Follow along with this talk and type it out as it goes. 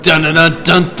Dun dun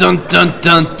dun dun dun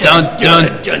dun dun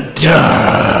dun dun dun.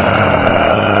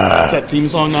 Is that theme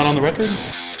song not on the record?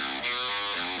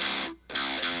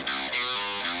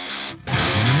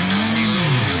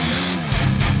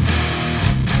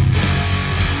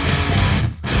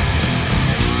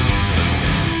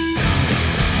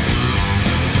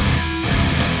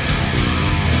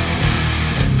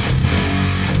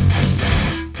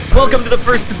 Welcome to the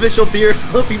first official Beer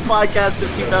Filthy podcast of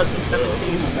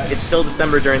 2017. It's still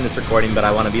December during this recording, but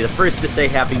I want to be the first to say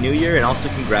Happy New Year and also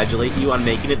congratulate you on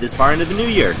making it this far into the new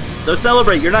year. So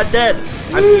celebrate, you're not dead.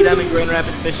 I'm Pete, I'm in Grand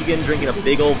Rapids, Michigan, drinking a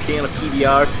big old can of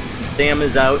PBR. And Sam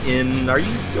is out in... Are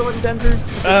you still in Denver?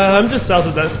 I'm just south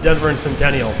of Denver and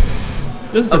Centennial.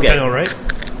 This is Centennial, right?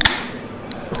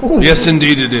 Ooh. Yes,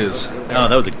 indeed it is. Oh,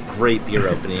 that was a great beer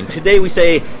opening. Today we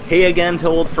say hey again to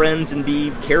old friends and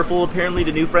be careful apparently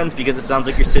to new friends because it sounds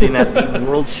like you're sitting at the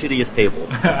world's shittiest table.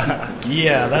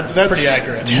 Yeah, that's pretty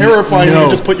accurate. Terrifying when you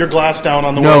just put your glass down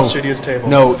on the world's shittiest table.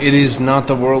 No, it is not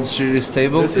the world's shittiest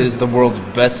table. It is the world's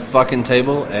best fucking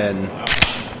table, and...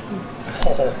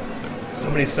 Oh, so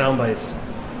many sound bites.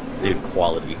 Dude,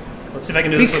 quality. Let's see if I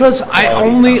can do this. Because I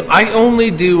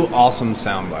only do awesome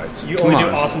sound bites. You only do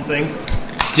awesome things?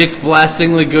 Dick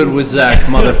blastingly good with Zach,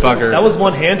 motherfucker. That was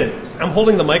one-handed. I'm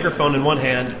holding the microphone in one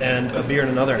hand and a beer in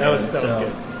another hand. That was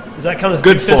good. Does that count as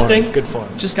good fisting? Good form.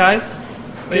 Just guys,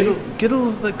 get a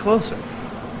little bit closer.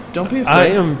 Don't be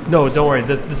afraid. No, don't worry.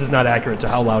 This is not accurate to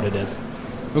how loud it is.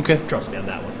 Okay. Trust me on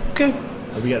that one. Okay.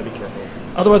 We gotta be careful.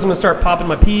 Otherwise, I'm gonna start popping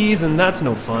my peas, and that's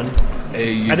no fun.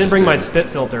 Hey, I didn't bring my spit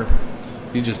filter.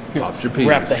 You just popped your peas.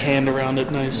 Wrap the hand around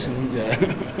it nice and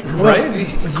right? You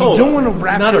don't want to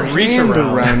wrap Not your a reach hand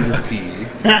around your pea.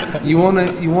 You want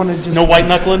to just no white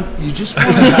knuckling. You just want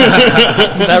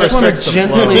to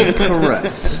gently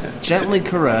caress. Gently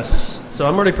caress. So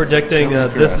I'm already predicting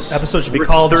this episode should be We're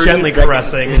called Gently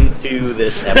Caressing. Into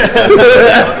this episode.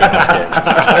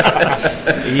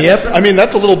 Yep. I mean,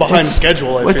 that's a little behind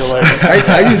schedule, I feel like.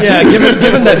 Yeah,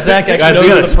 given that Zach actually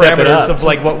knows the parameters of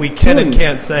like what we can and Dude.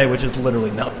 can't say, which is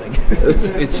literally nothing.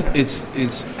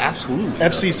 It's absolutely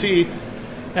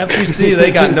FCC,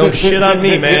 they got no shit on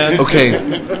me, man. Okay,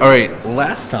 all right.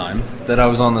 Last time that I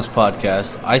was on this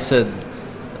podcast, I said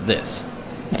this.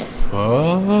 Fuck.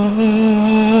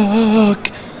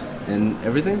 And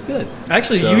everything's good.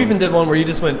 Actually, So- you even did one where you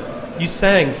just you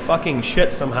sang fucking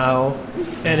shit somehow,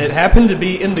 and it happened to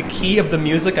be in the key of the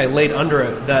music I laid under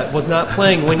it that was not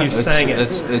playing when you sang it.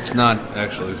 It's not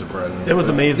actually surprising. It was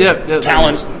amazing. Yeah,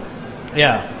 Talent.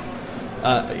 Yeah.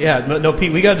 No,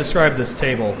 Pete, we got to describe this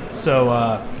table. So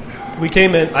I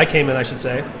came in, I should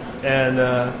say, and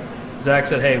Zach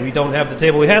said, hey, we don't have the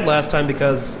table we had last time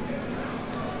because,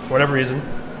 for whatever reason,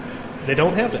 they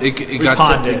don't have it. It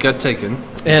got taken.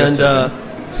 And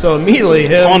so immediately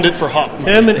Pawned it for hot.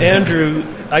 him and Andrew,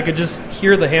 I could just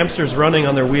hear the hamsters running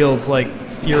on their wheels like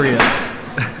furious.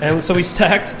 And so we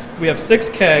have 6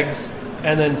 kegs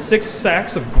and then 6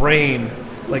 sacks of grain,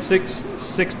 like 6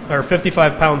 or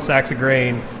 55-pound sacks of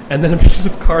grain, and then a piece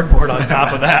of cardboard on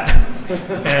top of that.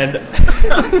 And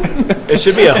it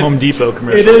should be a Home Depot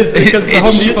commercial. it is, because the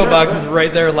Home Depot box is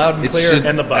right there, loud and clear.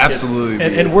 And the bucket. Absolutely.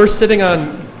 And we're sitting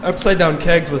on upside-down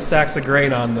kegs with sacks of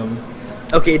grain on them.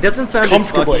 Okay, it doesn't sound as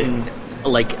Comfortably. fucking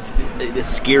like it's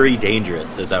scary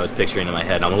dangerous as I was picturing in my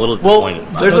head. I'm a little disappointed.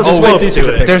 There's a Oh, wait slope till you see the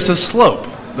to it. picture. There's a slope.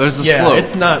 Yeah,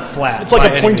 it's not flat. It's like by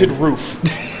a any pointed means.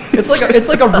 roof. It's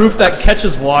like a roof that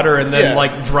catches water and then Yeah.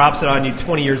 like drops it on you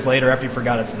 20 years later after you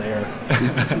forgot it's there.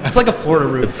 It's like a Florida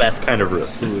the roof. best kind of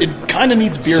roof. It kind of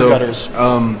needs beer gutters.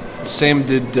 Sam,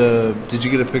 did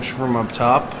you get a picture from up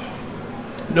top?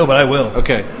 No, but I will.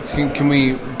 Okay, so can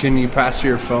you pass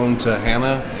your phone to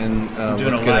Hannah and Doing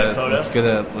let's a get live photo?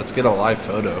 let's get a live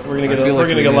photo. We're gonna get I a- feel we're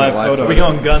gonna get a need live photo. We're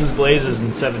going guns blazes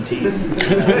in 17.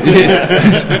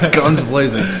 Guns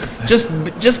blazing.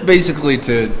 Just basically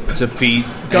to Pete.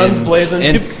 Guns and- blazing.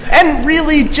 and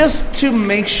really just to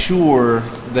make sure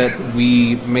that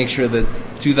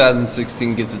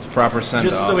 2016 gets its proper send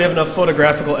Just off. so we have enough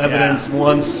photographical evidence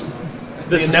once This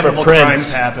the is inevitable for Prince.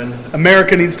 crimes happen.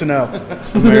 America needs to know.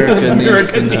 America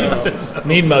needs to know. needs to.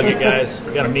 Mean mug it, guys.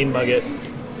 We gotta mean mug it.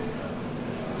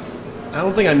 I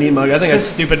don't think I mean mug. I think I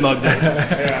stupid mugged it.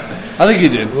 I think you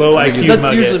did. Low I think IQ you That's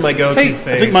mug usually it. my go-to Hey, I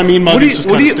phase. I think my mean mug is just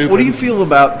kind of stupid. What do you feel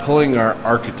about pulling our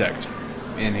architect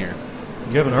in here?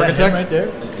 You have an Is that him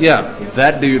architect? right there? Yeah,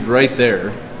 that dude right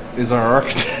there is our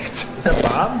architect. Is that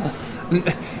Bob?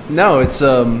 No, it's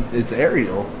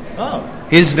Ariel. Oh.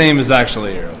 His name is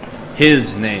actually Ariel.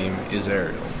 His name is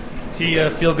Ariel. Does he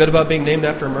feel good about being named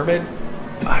after a mermaid?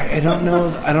 I don't know.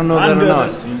 I don't know I'm that or doing not.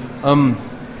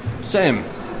 this. Sam.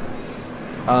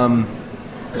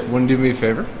 Want to do me a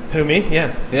favor? Who, me?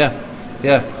 Yeah. Yeah.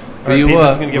 All right, Pete,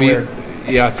 this is going to get weird.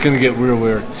 Yeah, it's going to get real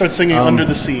weird. Start singing Under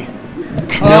the Sea.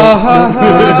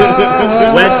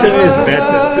 Wet is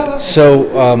better. So,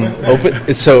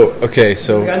 open. So, okay.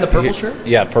 So, The guy in the purple shirt?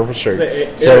 Yeah, purple shirt.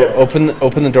 Say, So, Ariel.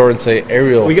 open the door and say,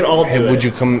 Ariel. We can all hey, do would it.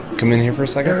 you come in here for a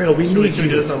second? Ariel, we Should we need do you.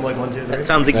 this on like 1, 2, 3? It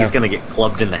sounds like he's going to get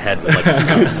clubbed in the head with like a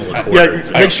stone full of quarters.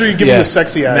 Yeah, make sure you give him the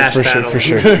sexy eyes. For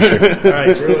sure. All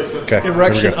right. Okay.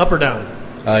 Erection up or down?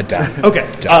 Down. Okay.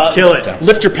 Kill it.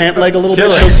 Lift your pant leg a little bit,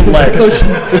 Kill it. show some legs. So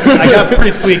I got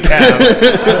pretty sweet calves.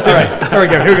 All right. Here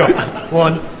we go.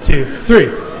 1, 2, 3.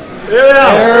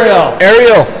 Ariel.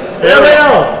 Ariel.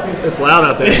 It's loud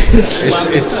out there.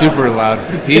 It's super loud.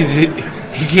 He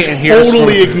can't hear us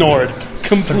Totally from ignored.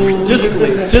 Completely.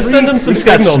 Just send him some We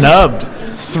got signals. snubbed.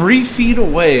 3 feet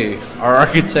away. Our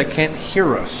architect can't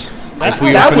hear us. That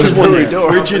was one one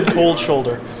frigid cold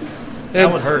shoulder.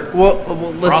 That would hurt. Well,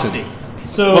 listen. Frosty.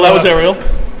 So Well, that was Ariel.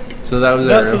 So that was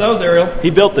Ariel. So that was Ariel. He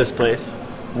built this place.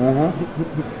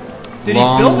 Did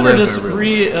Long he build it or live just Ariel.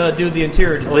 redo the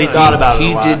interior design? Well, he thought about it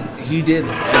a lot. He did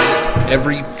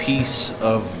every piece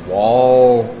of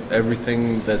wall,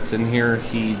 everything that's in here.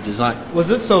 He designed. Was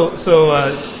this so?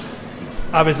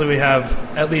 Obviously, we have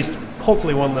at least,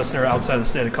 hopefully, one listener outside the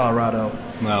state of Colorado.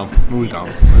 No, we don't.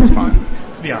 That's fine.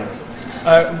 Let's be honest.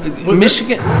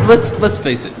 Michigan. Let's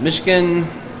face it. Michigan.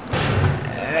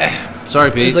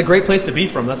 Sorry, Pete. It's a great place to be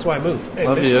from. That's why I moved. Hey,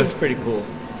 Love Michigan's you. pretty cool.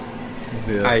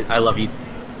 Yeah. I love you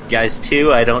guys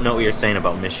too. I don't know what you're saying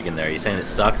about Michigan there. Are you saying it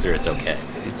sucks or it's okay?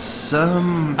 It's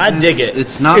I dig it.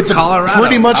 It's not It's Colorado.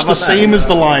 pretty How much about the same as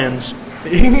the Lions.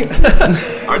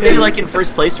 Aren't they like in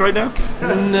first place right now?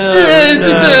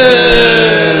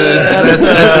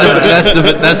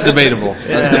 That's debatable.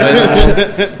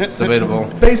 That's debatable.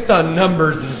 Based on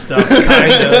numbers and stuff,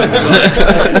 kind of.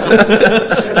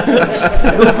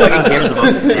 Who fucking cares about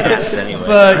stats anyway?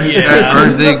 But yeah, Are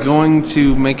they going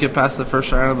to make it past the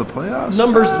first round of the playoffs?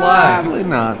 numbers lie. Probably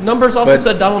not. Numbers also But-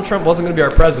 said Donald Trump wasn't going to be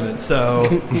our president, so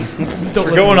just don't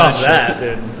We're listen going to off shit. that,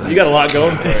 dude. You got a lot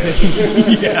going for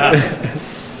it. Yeah.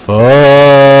 Fuck.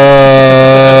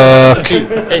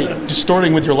 Hey,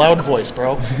 distorting with your loud voice,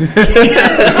 bro.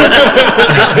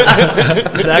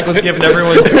 Zach was giving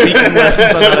everyone speaking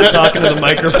lessons on how to talk into the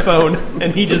microphone,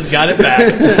 and he just got it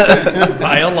back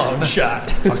by a long shot.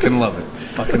 Fucking love it.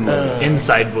 Fucking love it.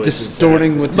 Inside voices.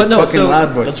 Distorting with But your no, fucking so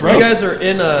loud voice. that's bro. right. you guys are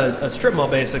in a strip mall,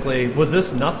 basically. Was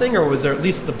this nothing, or was there at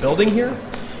least the building here?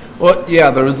 Well,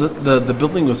 yeah, there was the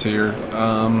building was here,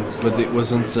 but it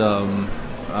wasn't.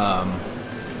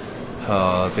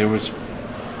 There was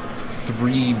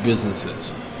 3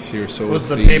 businesses here, so it Was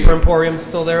the Paper Emporium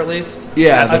still there at least?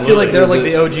 Yeah, I feel like they're like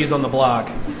the OGs on the block.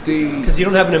 the Because you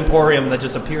don't have an emporium that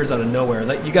just appears out of nowhere.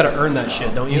 That you got to earn that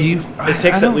shit, don't you? It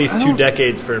takes at least 2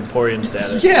 decades for Emporium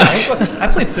status. Yeah, I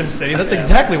played SimCity. That's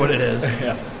exactly what it is.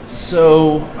 Yeah.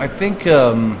 So I think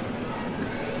it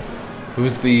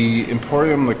was the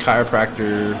Emporium, the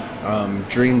chiropractor,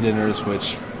 Dream Dinners,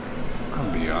 which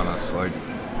I'll be honest, like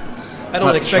I don't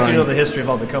Not expect you to know trying- the history of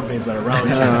all the companies that are around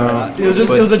you. No, It was just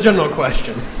but- it was a general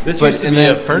question. This But- used to and be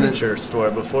then- a furniture store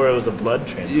before it was a blood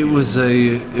transfusion.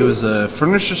 it was a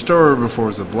furniture store before it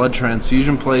was a blood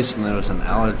transfusion place, and then it was an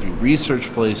allergy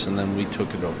research place, and then we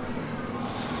took it over.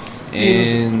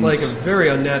 Seems And- like a very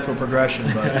unnatural progression,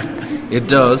 but It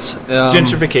does.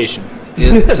 Gentrification.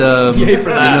 It, Yay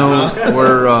for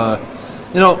that,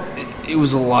 it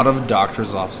was a lot of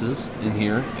doctors' offices in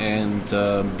here, and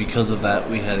because of that,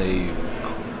 we had a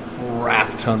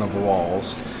crap ton of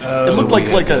walls. It looked we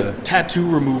like had a tattoo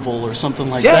removal or something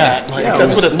like Yeah, that. Like yeah,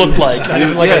 that's it what it looked like. not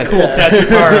even like a cool tattoo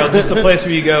parlor, just a place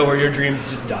where you go where your dreams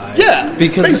just die. Yeah,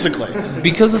 Because- basically.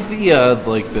 because of the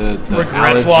Regrets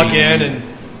allergy- walk in and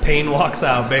pain walks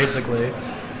out, basically.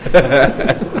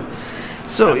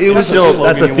 So it was That's Still,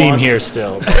 that's a slogan you theme want. here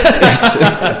still.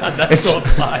 That still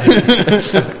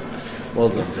applies. well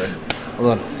done, sir.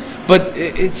 Well done. But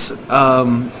it's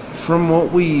from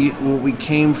what we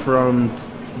came from,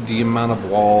 the amount of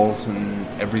walls and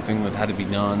everything that had to be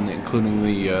done, including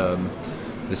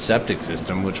the septic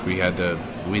system, which we had to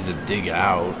dig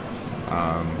out.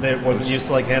 That wasn't used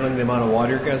to like handling the amount of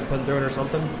water you guys put through it or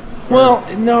something. Well,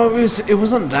 no, it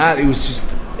wasn't that. It was just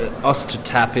us to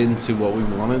tap into what we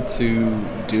wanted to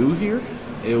do here.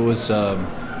 It was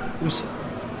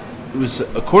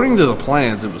according to the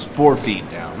plans. It was 4 feet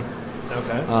down.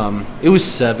 Okay. It was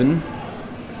 7.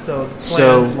 So the so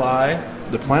plans lie.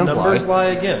 The plans Numbers lie.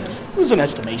 lie again. It was an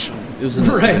estimation. It was an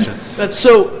Right. estimation. That's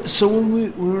So when we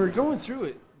were going through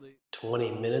it,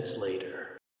 20 minutes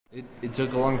later. it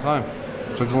took a long time.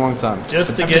 Took a long time.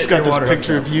 Just to I've get just got your this water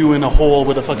picture hooked of you in a hole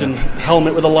with a fucking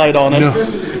helmet with a light on it. No. up.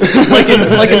 like in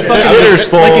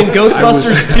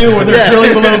Ghostbusters 2 when they're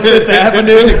drilling below Fifth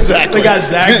Avenue. Exactly. They got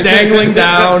Zach dangling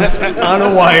down on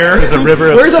a wire. There's a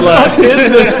river of Where the sludge. fuck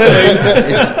is this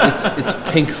thing? It's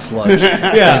pink sludge.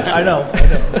 Yeah, I know.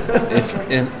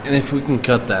 And if we can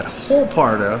cut that whole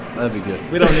part out, that'd be good.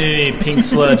 We don't need any pink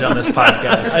sludge on this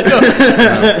podcast.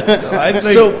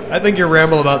 I think your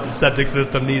ramble about the septic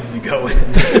system needs to go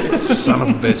in. Son of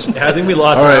a bitch. Yeah, I think we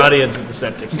lost All our right. audience with the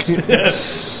septic.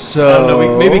 So No, we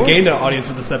maybe gained an audience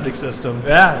with the septic system.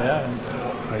 Yeah.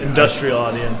 Industrial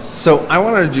audience. So I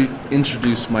wanted to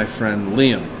introduce my friend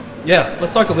Liam. Yeah,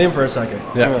 let's talk to Liam for a second.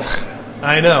 Yeah.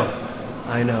 I know.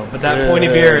 But that pointy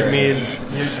beard means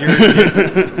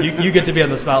you get to be on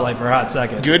the spotlight for a hot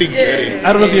second. Goody.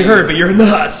 I don't know if you heard, but you're in the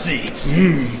hot seat.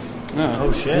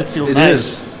 Oh, shit. It feels It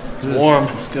nice. is. It's warm.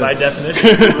 It's good. By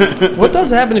definition. What does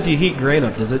happen if you heat grain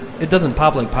up? It doesn't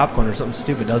pop like popcorn or something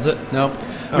stupid, does it? No.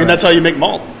 I mean, that's how you make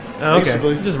malt, Oh, okay.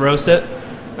 basically. Just roast it.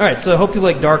 All right, so I hope you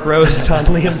like dark roast on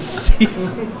Liam's seats,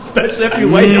 especially if you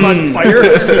light him on fire.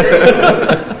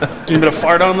 Do you want me to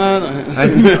fart on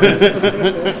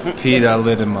that? Pete, I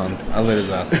lit him on. I lit his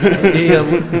ass.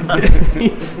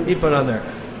 He put it on there.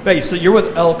 Becky, so you're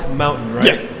with Elk Mountain,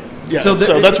 right? Yeah. So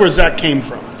So, the- that's where Zach came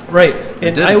from. Right,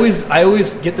 and did. I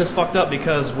always get this fucked up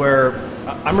because where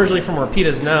I'm originally from, where Pete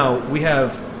is now, we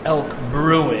have Elk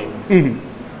Brewing,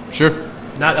 Sure.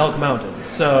 not Elk Mountain.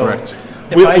 So Correct.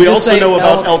 if We I just also say know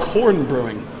about Elkhorn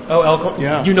Brewing. Oh, Elk.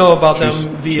 Yeah. You know about them True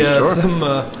via story. some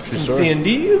story.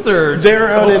 C&Ds or They're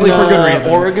out in hopefully for good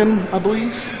reasons. Oregon, I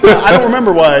believe. I don't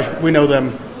remember why we know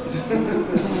them.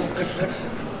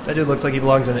 That dude looks like he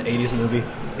belongs in an '80s movie.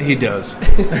 He does.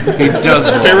 He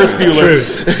does. Ferris Bueller.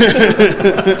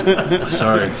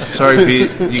 Sorry,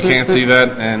 Pete. You can't see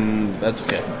that, and that's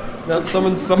okay. No,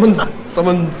 someone's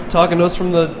talking to us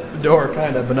from the door,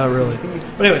 kind of, but not really.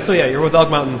 But anyway, so yeah, you're with Elk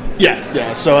Mountain.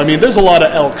 Yeah. So, I mean, there's a lot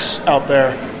of elks out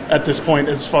there at this point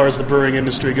as far as the brewing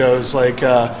industry goes. Like,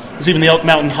 there's even the Elk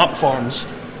Mountain Hop Farms.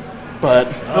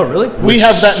 But Oh, really? we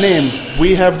have that name.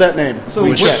 So we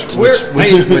which- checked. where-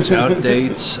 Which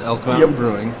outdates Elk Mountain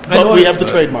Brewing. But we have the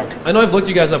trademark. I know I've looked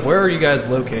you guys up. Where are you guys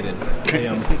located?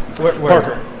 Liam? Where?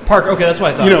 Parker. Parker. Okay, that's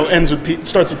what I thought. You know, ends with P,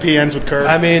 starts with P, ends with Kerr.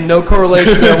 I mean, no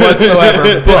correlation there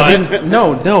whatsoever. But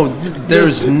No,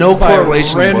 there's Just no by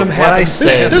correlation. random with what I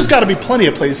happenstance. said. there's got to be plenty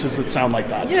of places that sound like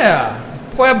that. yeah,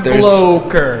 Pueblo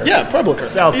Kerr. Yeah, Pueblo Kerr.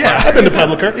 South Park. I've been to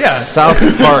Pueblo Kerr. Yeah. South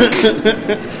Park.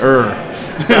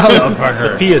 South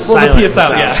Parker. P is Well, silent. the P is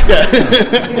out. Yeah.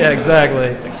 Yeah,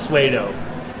 exactly. Suedo.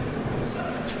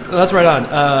 Well, that's right on.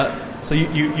 So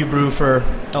you brew for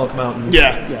Elk Mountain.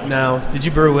 Yeah. Now, did you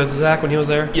brew with Zach when he was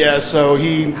there? Yeah, so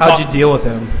he... How'd you deal with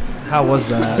him? How was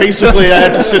that? Basically, I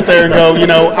had to sit there and go,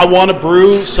 I want to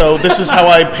brew, so this is how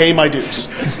I pay my dues.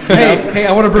 Hey,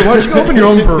 I want to brew. Why don't you go open your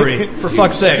own brewery, for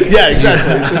fuck's sake? Yeah,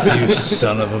 exactly. You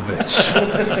son of a bitch.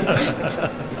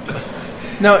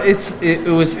 No, it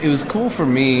was cool for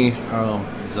me.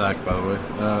 Zach, by the way.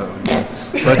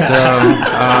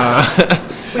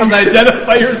 Please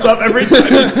identify yourself every time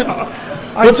you talk.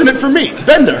 What's in it for me?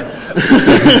 Bender.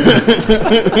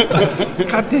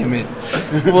 God damn it.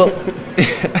 Well,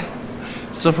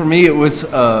 so for me, it was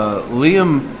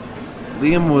Liam.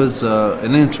 Liam was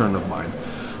an intern of mine,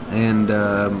 and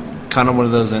kind of one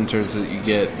of those interns that you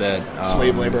get that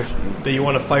Slave labor. That you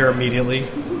want to fire immediately.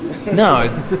 No,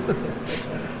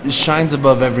 it shines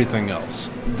above everything else.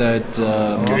 That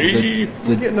Okay.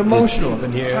 We're getting emotional up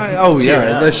in here.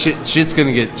 yeah, that shit's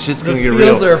gonna get The real.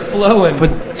 feels are flowing.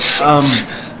 But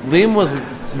Liam was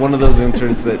one of those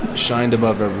interns that shined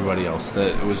above everybody else.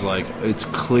 That it was like, it's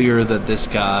clear that this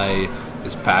guy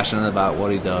is passionate about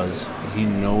what he does. He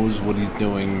knows what he's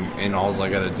doing, and all I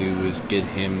got to do is get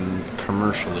him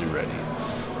commercially ready,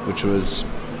 which was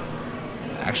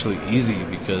actually easy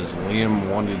because Liam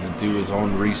wanted to do his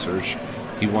own research.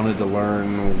 He wanted to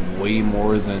learn way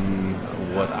more than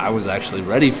what I was actually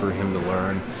ready for him to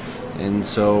learn. And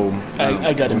so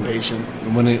I got impatient.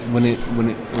 when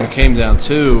it came down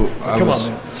to, come on,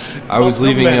 man. I was Welcome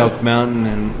leaving back. Elk Mountain,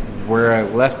 and where I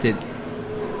left it,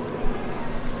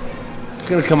 it's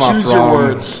gonna come off Choose wrong. your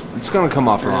words. It's gonna come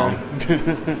off wrong.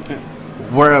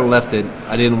 Where I left it,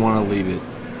 I didn't want to leave it.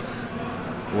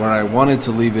 Where I wanted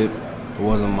to leave it, it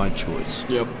wasn't my choice.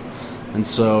 Yep. And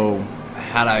so,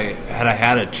 had I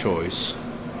had a choice,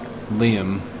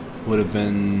 Liam would have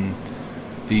been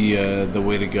the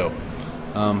way to go.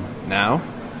 Now,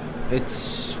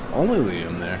 it's only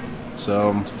Liam there.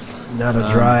 So, Not a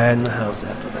dry eye in the house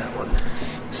after that one.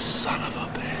 son of a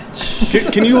bitch.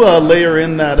 Can you layer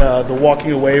in that the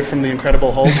walking away from the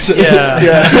Incredible Hulk? Yeah.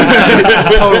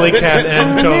 Totally can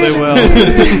and totally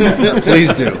will.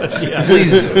 Please do.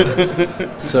 Please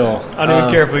do. So I don't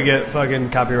even care if we get fucking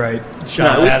copyright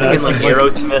shot I was at us. thinking like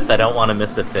Aerosmith. I don't want to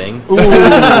miss a thing.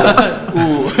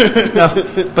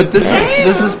 But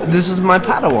this is my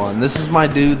Padawan. This is my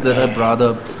dude that I brought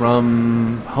up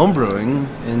from homebrewing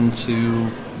into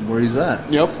where he's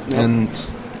at. Yep. And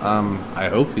I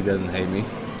hope he doesn't hate me.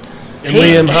 And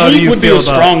Liam, how do hate you would be feel a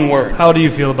strong word. How do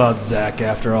you feel about Zach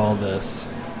after all this?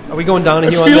 Are we going down I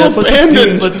on feel this?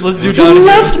 abandoned. Let's do You down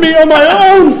left me on my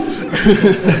own.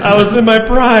 I was in my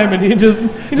prime, and he just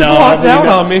walked out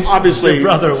on me. Obviously, Your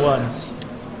brother once.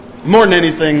 more than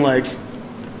anything, like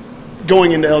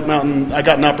going into Elk Mountain, I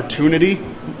got an opportunity,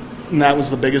 and that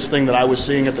was the biggest thing that I was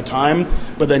seeing at the time.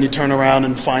 But then you turn around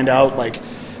and find out, like,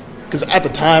 because at the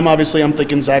time, obviously, I'm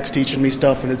thinking Zach's teaching me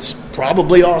stuff, and it's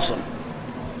probably awesome.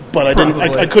 But I didn't.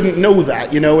 I couldn't know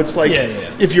that. You know, it's like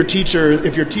if your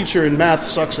teacher in math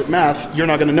sucks at math, you're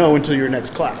not going to know until your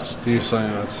next class. You're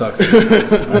saying I suck.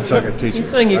 I suck at teaching. He's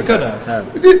saying he could have.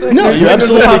 No, you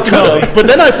absolutely could have. But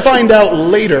then I find out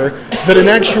later that in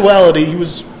actuality, he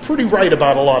was pretty right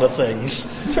about a lot of things.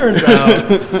 Turns out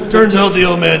the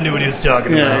old man knew what he was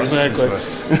talking Yeah, about. exactly.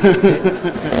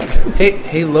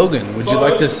 Hey Logan, would you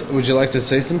like to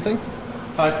say something?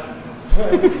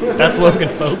 That's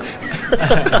Logan, folks.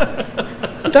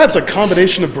 That's a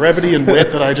combination of brevity and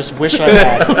wit that I just wish I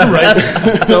had.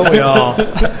 Right? Don't we all?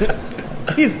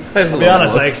 To be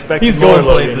honest, I expect He's more going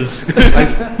Logan. places.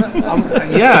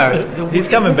 Yeah. He's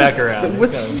coming back around.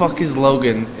 What the fuck is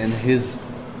Logan and his?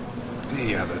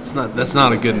 Yeah, that's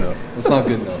not a good enough. That's not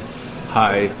good enough.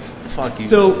 Hi, fuck you.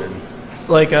 So, Logan.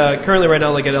 like, currently right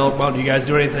now, like at Elk Mountain, you guys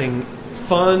do anything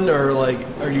fun, or like,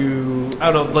 are you?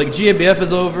 I don't know. Like GABF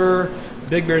is over.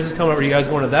 Big Bears is coming up. Are you guys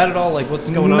going to that at all? Like, what's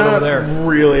going on over there? Not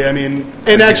really. I mean,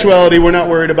 in actuality, we're not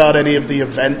worried about any of the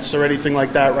events or anything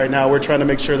like that right now. We're trying to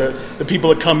make sure that the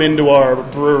people that come into our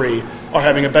brewery are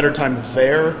having a better time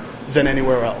there than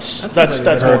anywhere else. That's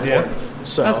more important.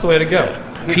 So That's the way to go.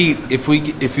 Pete, if we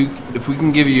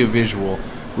can give you a visual,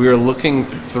 we are looking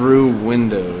through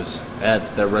windows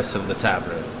at the rest of the tap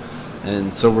room,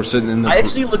 and so we're sitting in the. I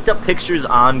actually looked up pictures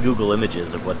on Google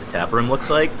Images of what the tap room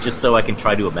looks like, just so I can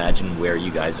try to imagine where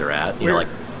you guys are at. You know, like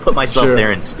put myself Sure.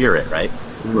 there in spirit, right?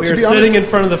 We're To be sitting honest, in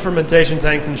front of the fermentation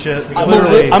tanks and shit.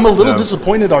 I'm a little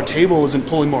disappointed our table isn't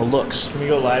pulling more looks. Can we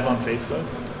go live on Facebook?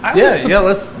 Yeah,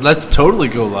 let's totally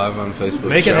go live on Facebook.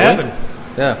 Make it shall we? happen.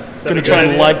 Yeah, Gonna try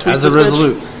and live tweet as a this bitch?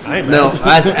 Resolute. I ain't No,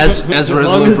 mad. as As Resolute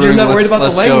long as you're Brewing, not worried about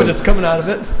let's the language go. that's coming out of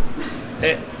it.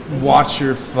 Watch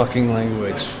your fucking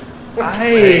language. I'm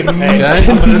Okay. I'm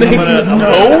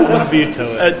gonna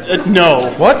veto it.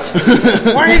 No. What?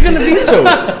 Why are you going to veto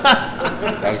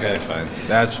it? Okay, fine.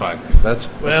 That's fine. That's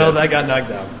well, okay. that got knocked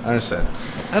down. I understand.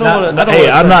 I don't want to. Hey,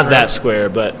 I'm not that square,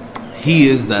 but He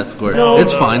is that square. No,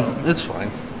 it's no. fine. It's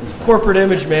fine. Corporate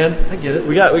image, man. I get it.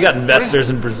 we got investors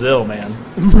in Brazil, man.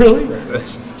 Really?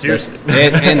 Seriously.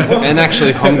 And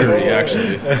actually Hungary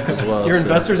actually as well. Your so.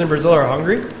 investors in Brazil are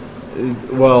hungry?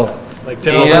 Well, Like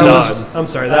Yeah, $10 that dogs. I'm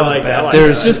sorry, that I was like- bad. I like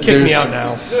There's- Just kick me there's- out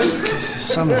now.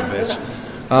 son of a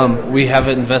bitch. We have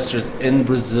investors in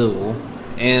Brazil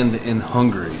and in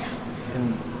Hungary.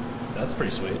 And that's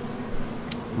pretty sweet.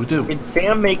 We do. Did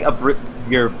Sam make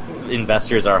your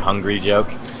investors are hungry joke?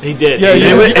 He did. Yeah, He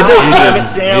you- did. Damn it,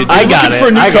 Sam. I got Looking it. for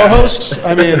a new I got it. co-host?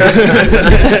 I mean,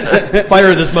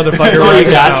 Fire this motherfucker. That's all you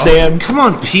right got, now. Sam. Come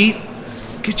on, Pete.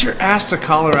 Get your ass to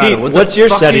Colorado. Pete, what what's the your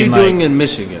fuck setting are you like? doing in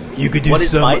Michigan? You could do What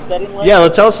is some. my setting like? Yeah,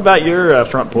 let's tell us about your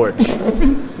front porch. All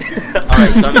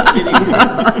right, so I'm sitting.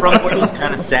 Front porch is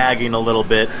kind of sagging a little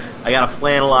bit. I got a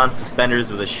flannel on, suspenders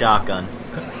with a shotgun.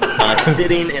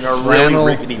 Sitting in a Flannel.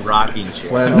 really rickety rocking chair.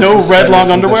 Flannel No red suspenders long with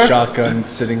a underwear? shotgun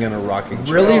sitting in a rocking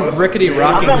chair. Really rickety I'm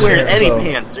rocking not wearing chair. any so-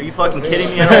 pants. Are you fucking kidding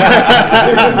me?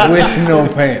 I don't- with no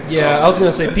pants. Yeah, I was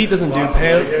gonna say Pete doesn't do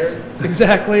pants.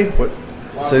 Exactly. What?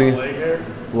 Sitting.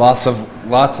 Lots of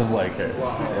leg hair.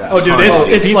 Yeah. Oh, dude, it's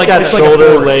He's like got it's like a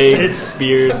shoulder, forest. leg, It's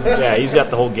beard. Yeah, he's got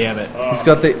the whole gamut.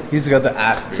 He's got the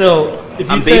ass. so if you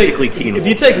I'm take basically Teen if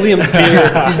you Wolf. take Liam's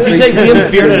beard, if you take Liam's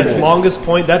beard at its longest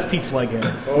point, that's Pete's leg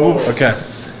hair. Okay.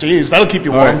 geez, that'll keep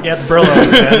you All warm. right. Yeah, it's Brillo.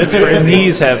 Man. It's His crazy.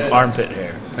 knees have armpit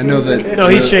hair. I know that. No,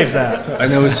 he shaves that. I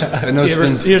know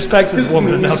it's. He respects his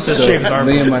woman enough to shave his arm.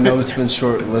 Liam, I know it's been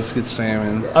short. Let's get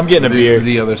Sam in. I'm getting a beer.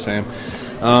 The other Sam.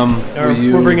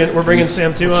 We're bringing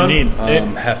Sam too What on. you need?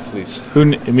 Half, please. We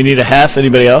need a half.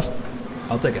 Anybody else?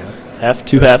 I'll take a half. Half?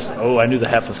 2 halves? Oh, I knew the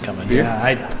half was coming. Yeah,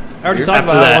 I already talked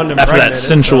After about how I wanted to that impregnate it,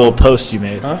 sensual so- post you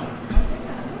made. Huh?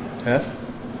 Half.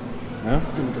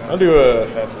 I'll do a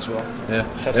half as well. Yeah.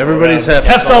 Hefts Everybody's all around.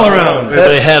 half. Hefts all around.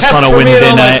 Everybody has Hefts on a for me and Wednesday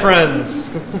all my night. friends.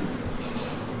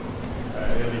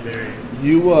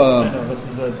 You. No, this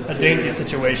is a dainty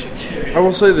situation. I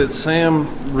will say that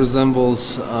Sam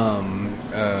resembles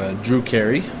Drew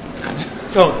Carey.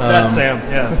 Oh, that's Sam.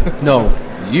 Yeah. No,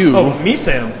 you. Oh, me,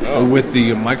 Sam. With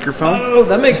the microphone. Oh,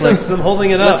 that makes sense because I'm holding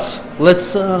it up. Let's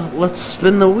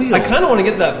spin the wheel. I kind of want to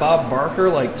get that Bob Barker,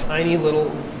 like tiny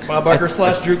little Bob Barker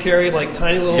 / Drew Carey, like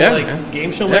tiny little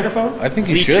game show microphone. I think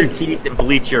you Bleach your should. teeth and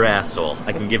bleach your asshole.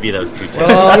 I can give you those 2 tips.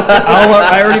 Well,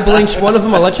 I already bleached one of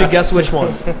them. I'll let you guess which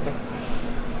one.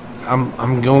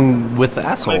 I'm going with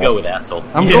asshole. I'm going to go with asshole.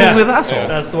 I'm going with asshole.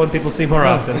 That's the one people see more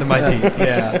often than my teeth.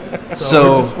 Yeah.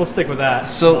 So we'll stick with that.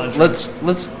 So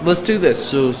let's do this.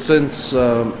 So since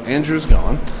Andrew's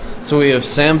gone, so we have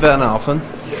Sam Van Alphen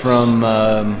from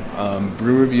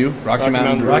Brew Review, Rocky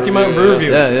Mountain Brew. Rocky Mountain Brew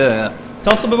Review. Yeah.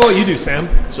 Tell us a bit about what you do, Sam.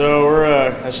 So we're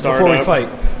a startup. Before we fight.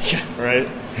 Yeah, right.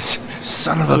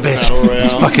 Son of a bitch. battle royale.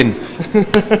 It's fucking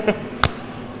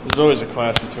There's always a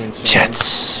clash between Sam.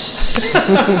 Jets. Is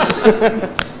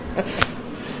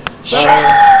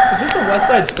this a West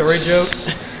Side Story joke?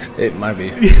 It might be.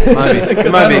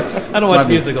 It might be. I don't watch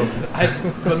musicals,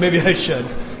 but maybe I should.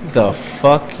 The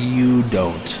fuck you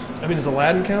don't. I mean, does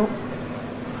Aladdin count?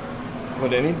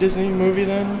 What, any Disney movie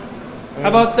then? How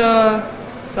about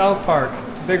South Park?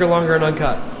 It's bigger, longer, and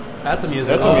uncut. That's a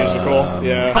musical. That's a musical.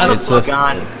 Yeah. It's a-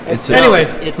 it's a-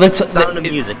 Anyways, It's let's- the Sound of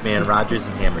Music, man. Rodgers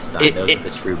and Hammerstein. Those are the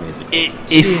true musicals.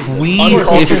 If we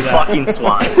Uncultured fucking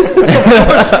swine.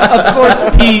 of course,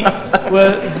 Pete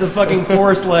with the fucking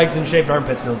forest legs and shaved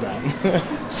armpits knows that.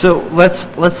 so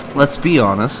let's be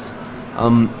honest.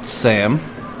 Sam.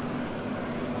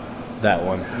 That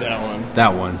one.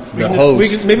 The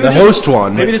host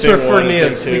one. Maybe just Thing refer to one me and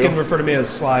as thing we two. can refer to me as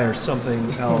Sly or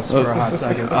something else for a hot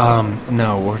second.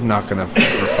 No, we're not gonna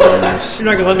refer to this. You're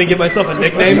not gonna let me give myself a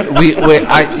nickname.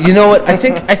 You know what? I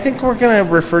think we're gonna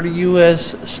refer to you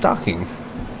as Stocking.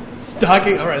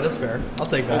 Stocking. All right, that's fair. I'll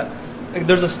take that.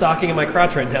 There's a stocking in my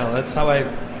crotch right now. That's how I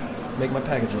make my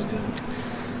package look good.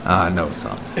 No, it's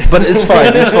not. But it's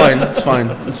fine. It's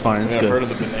fine. It's I've heard good. of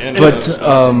the banana. But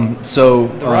so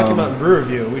The Rocky Mountain Brew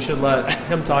Review. We should let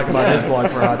him talk about his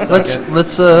blog for a hot second.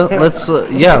 let's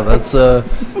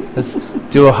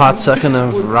do a hot second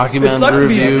of Rocky It Mountain sucks Brew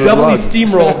to be Review. doubly blog.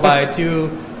 steamrolled by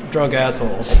 2 drunk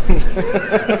assholes.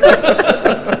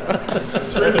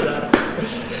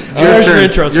 Here's your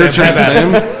intro, Sam. Your turn, Have at it.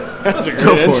 Sam. That's a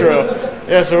Go great for intro.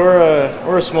 Yeah, so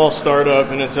we're a small startup,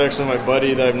 and it's actually my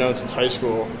buddy that I've known since high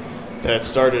school that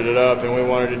started it up, and we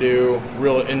wanted to do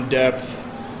real in-depth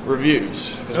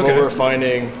reviews. Because what we're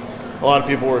finding, a lot of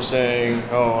people were saying,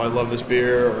 "Oh, I love this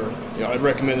beer," or "I'd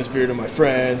recommend this beer to my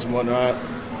friends" and whatnot,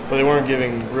 but they weren't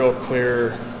giving real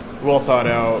clear, well thought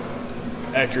out,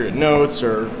 accurate notes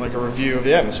or like a review of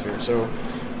the atmosphere. So,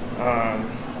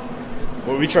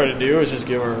 what we try to do is just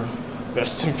give our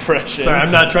best impression. Sorry,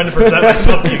 I'm not trying to present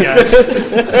myself to you guys. This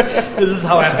is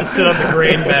how I have to sit on the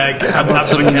grain bag on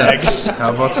top of a keg. How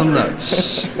about some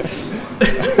nuts?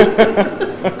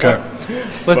 Okay.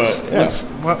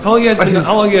 How long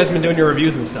you guys been doing your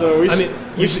reviews and stuff? So we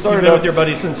you've started been with up- your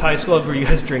buddy since high school. Were you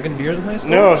guys drinking beers in high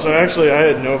school? No, so actually I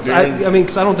had no beer.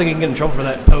 Because I don't think you can get in trouble for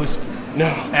that post No.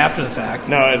 after the fact.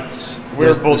 No,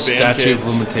 we're The both band statute of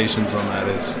kids. limitations on that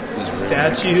is really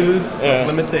Statutes Yeah. of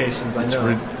limitations. I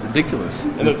know. ridiculous.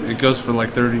 And It goes for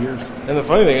like 30 years. And the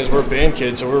funny thing is we're band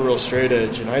kids, so we're real straight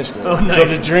edge in high school. Oh, nice. So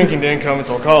the drinking didn't come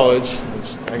until college. I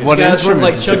guess What You guys were instrument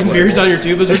like did chugging you beers play? down your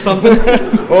tubas or something.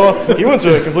 Well, he went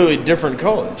to a completely different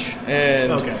college.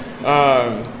 And Okay.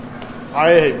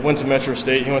 I went to Metro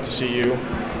State, he went to CU.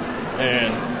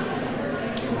 And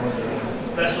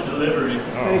Special delivery. look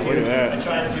at that. I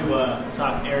tried to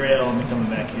talk Ariel into coming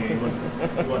back here. He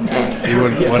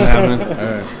wasn't What happened? All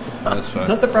right. That's fine. Is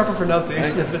that the proper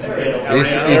pronunciation? If it's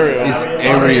It's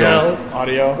Ariel.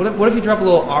 Audio. What if you drop a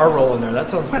little R roll in there? That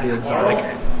sounds pretty exotic.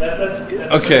 that's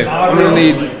Okay, I'm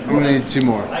gonna need 2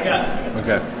 more. I got it.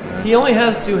 Okay. He only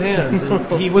has 2 hands, and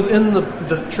he was in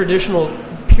the traditional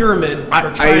pyramid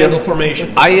or triangle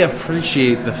formation. I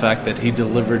appreciate the fact that he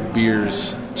delivered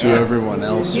beers to everyone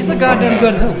else. He's a goddamn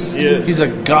good host. He is. He's a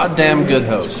goddamn good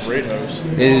host. Great host.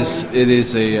 It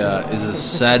is a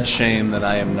sad shame that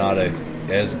I am not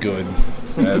as good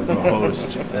of a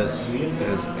host as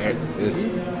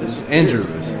Andrew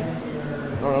is.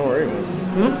 I don't know where he went.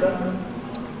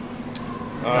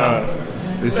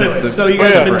 Anyway, so you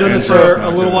guys have been doing this for a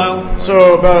little while?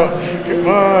 So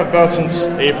about since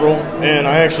April, and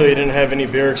I actually didn't have any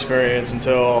beer experience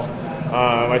until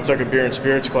I took a beer and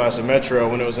spirits class at Metro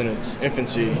when it was in its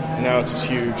infancy, and now it's this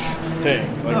huge thing.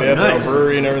 Like they have their own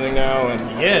brewery and everything now, and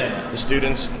the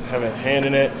students have a hand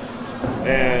in it.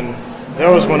 And that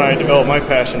was when I developed my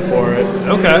passion for it.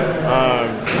 Okay.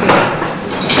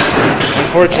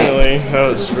 Unfortunately, that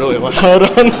was really loud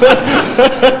on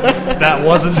That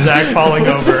wasn't Zach falling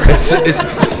over.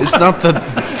 It's not the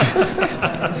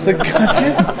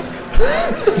goddamn.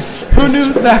 Who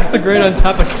knew sacks are great on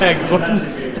top of kegs? Wasn't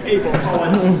stable.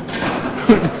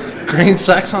 Grain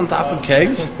sacks on top of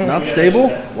kegs? Not stable?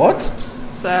 What?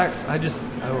 Sacks. I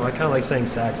kind of like saying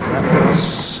sacks. Is that right?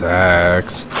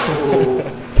 Sacks.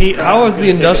 Pete, how is the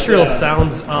industrial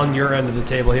sounds on your end of the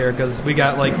table here? Because we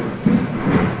got like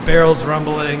barrels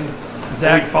rumbling,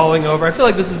 Zach falling over. I feel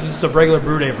like this is just a regular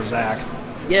brew day for Zach.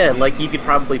 Yeah, like you could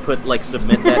probably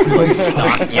submit that to like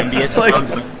stock ambient sounds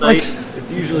website.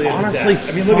 It's usually honestly,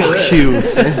 I mean, look at you,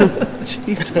 Sam.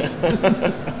 Jesus.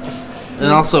 And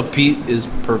also, Pete is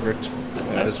perfect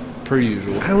as per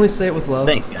usual. I only say it with love.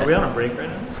 Thanks, guys. Are we on a break right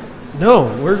now? No,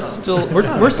 we're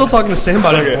still talking to Sam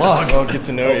about his blog. I'll get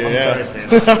to know you. I'm sorry,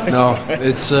 Sam. No,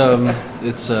 it's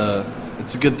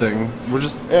a good thing. We're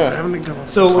just having a go.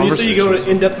 So when you say you go to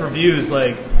in-depth reviews,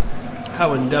 like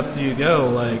how in-depth do you go?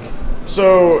 Like,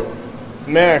 so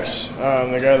Max,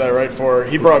 the guy that I write for,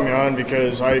 he brought me on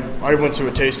because I went to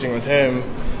a tasting with him.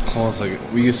 Hold on a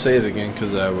second. Will you say it again?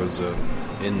 Because I was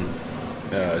in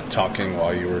talking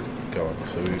while you were going.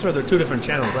 So that's right. They're two different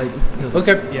channels.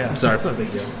 Okay. Yeah. Sorry. It's not a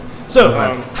big deal. So,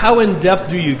 how in-depth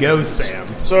do you go, Sam?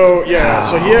 So he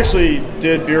actually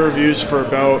did beer reviews for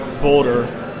About Boulder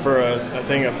for a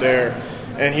thing up there,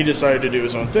 and he decided to do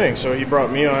his own thing. So he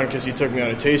brought me on because he took me on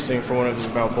a tasting for one of his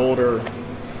About Boulder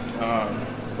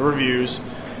reviews,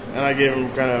 and I gave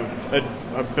him kind of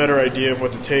a better idea of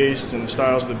what to taste and the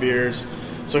styles of the beers.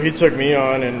 So he took me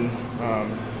on, and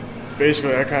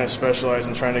basically I kind of specialize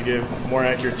in trying to give more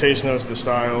accurate taste notes to the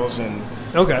styles, and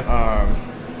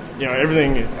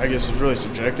everything I guess is really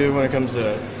subjective when it comes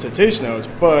to taste notes,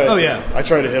 but I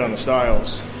try to hit on the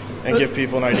styles and give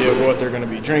people an idea of what they're going to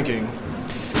be drinking.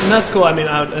 And that's cool. I mean,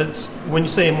 it's when you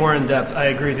say more in depth, I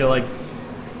agree with you. Like,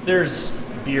 there's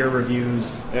beer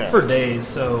reviews for days,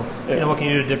 so what can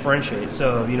you do to differentiate?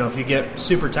 So if you get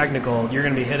super technical, you're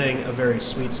going to be hitting a very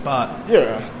sweet spot.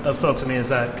 Of folks. I mean, is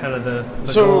that kind of the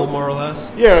goal, more or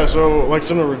less? Yeah. So like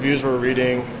some of the reviews we're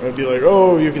reading, it'd be like,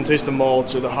 oh, you can taste the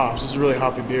malts or the hops. This is a really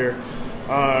hoppy beer.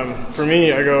 For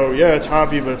me, I go, yeah, it's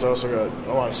hoppy, but it's also got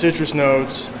a lot of citrus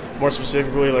notes. More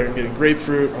specifically, like I'm getting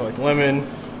grapefruit or like lemon,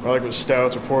 or like with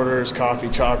stouts or porters, coffee,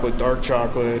 chocolate, dark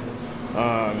chocolate.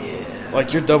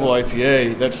 Like your double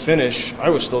IPA, that finish, I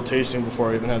was still tasting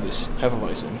before I even had this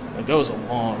Hefeweizen. Like that was a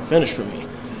long finish for me.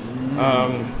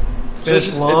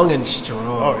 Finish long and strong.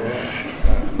 Oh yeah.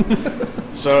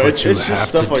 So it's just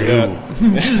stuff like that.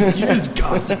 You just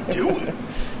got to do it.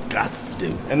 Got to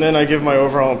do. And then I give my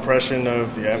overall impression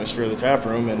of the atmosphere of the tap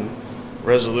room, and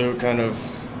Resolute kind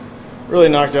of really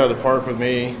knocked it out of the park with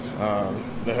me.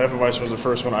 The Hefeweizen was the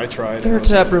first one I tried. Their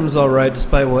tap room's all right,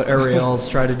 despite what Ariel's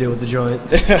tried to do with the joint.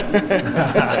 Because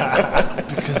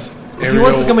if he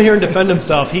wants to come in here and defend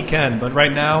himself, he can. But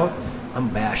right now, I'm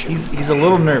bashing. He's a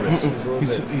little nervous.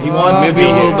 He wants maybe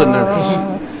a little bit nervous.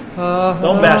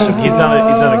 Don't bash him. He's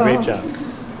done a great job.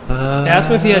 Ask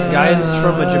him if he had guidance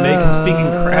from a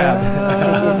Jamaican-speaking crab.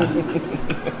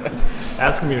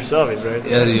 Ask him yourself. He's right.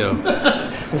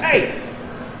 Hey.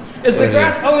 Is the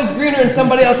grass always greener in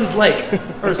somebody else's lake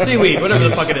or seaweed, whatever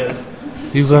the fuck it is?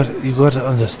 You got to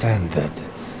understand that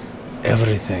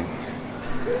everything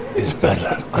is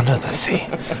better under the sea.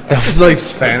 That was like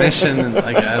Spanish and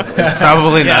like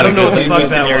probably not. I don't know what the fuck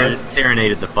that was.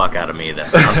 Serenaded the fuck out of me. That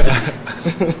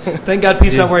Thank God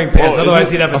Pete's not wearing pants.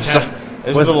 Otherwise, he'd have a tap.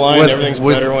 Isn't the line everything's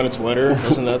better when it's wetter?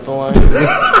 Isn't that the line? With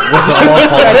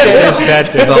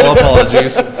all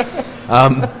apologies.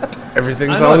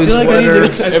 Everything's always wetter.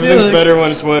 Everything's better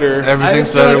when it's wetter. Everything's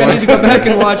I feel better like when I need to go back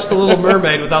and watch The Little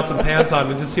Mermaid without some pants on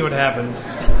and just see what happens.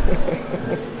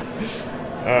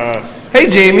 Hey,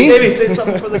 Jamie. Maybe say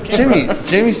something for the camera.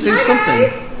 Jamie, say something.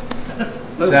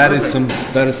 That is some.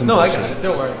 No, I bullshit. got it.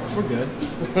 Don't worry. We're good.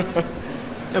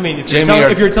 I mean, if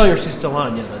you're telling her she's still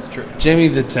on, yes, that's true. Jamie,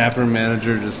 the taproom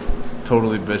manager, just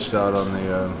totally bitched out on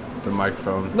the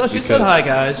microphone. No, she said hi,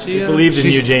 guys. She believed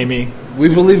in you, Jamie. We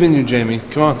believe in you, Jamie.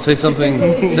 Come on, say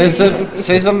something.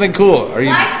 say something cool. Are you?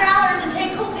 Buy crowlers and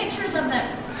take cool pictures of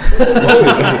them.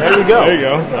 There you go. There you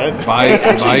go.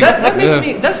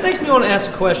 That makes me want to ask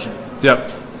a question. Yep.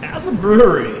 As a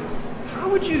brewery, how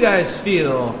would you guys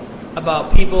feel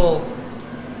about people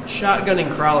shotgunning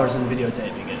crawlers and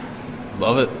videotaping it?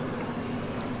 Love it.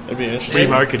 That'd be interesting. Free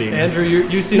marketing. Andrew,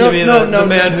 you seem to be the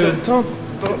man who's...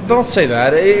 Don't say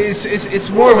that. It's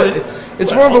more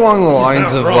along the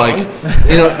lines of wrong.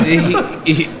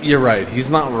 You're right. He's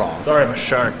not wrong. Sorry, I'm a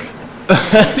shark.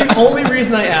 The only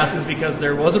reason I ask is because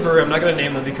there was a brewery, I'm not going to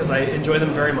name them because I enjoy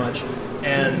them very much,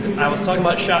 and I was talking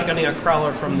about shotgunning a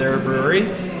crowler from their brewery,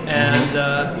 and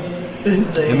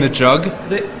In the jug?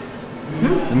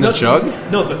 Jug?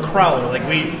 No, the crowler. Like,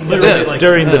 we literally,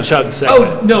 During the chug segment.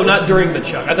 Oh, no, not during the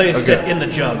chug. I thought you said in the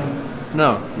jug.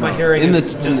 No. My hearing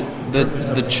is just...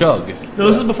 The chug. No,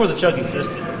 this is before the chug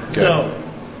existed. Okay. So,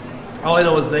 all I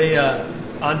know is they,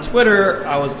 on Twitter,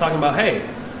 I was talking about, hey,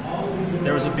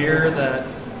 there was a beer that,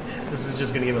 this is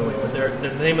just going to give it away, but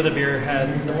the name of the beer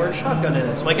had the word shotgun in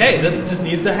it. So I'm like, hey, this just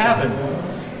needs to happen.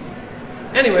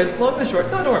 Anyways, long and short,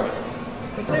 not worry.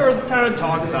 They were trying to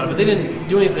talk us out of it. They didn't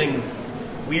do anything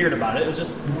weird about it. It was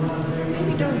just,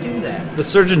 maybe don't do that. The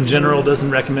Surgeon General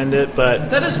doesn't recommend it, but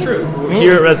that is true.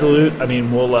 Here at Resolute, I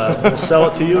mean, we'll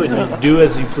sell it to you, and you do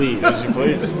as you please. As you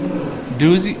please.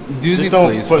 Doozy, just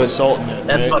don't please, put salt in it.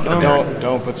 That's fucking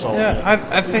don't put salt in it.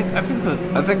 I think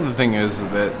the thing is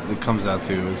that it comes out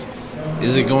to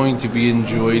is it going to be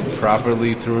enjoyed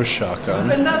properly through a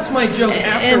shotgun? And that's my joke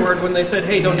afterward when they said,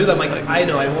 hey, don't do that. I'm like, I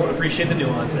know, I won't appreciate the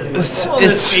nuances. It's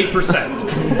 8%.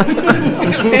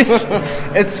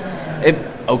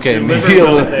 Okay, maybe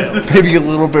a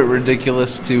little bit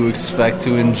ridiculous to expect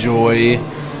to enjoy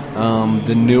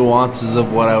the nuances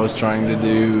of what I was trying to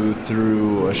do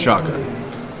through a shotgun.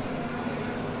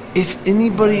 If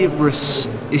anybody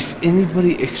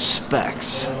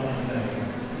expects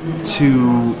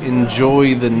to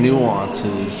enjoy the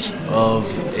nuances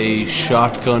of a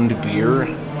shotgunned beer,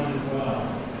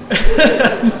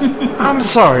 I'm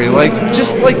sorry.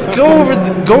 Just go over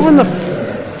in the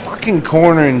fucking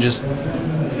corner and just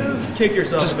kick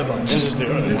yourself in the butt. Just do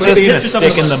it. Just hit yourself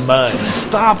stick in the mud.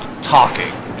 Stop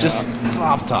talking. Just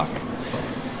stop talking.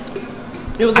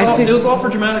 It was all for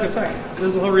dramatic effect. This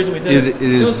is the whole reason we did it.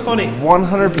 It was funny.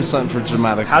 100% for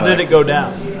dramatic effect. How did it go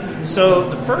down? So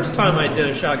the first time I did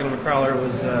a shotgun of a crowler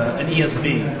was an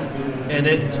ESB, and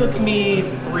it took me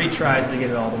 3 tries to get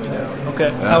it all the way down.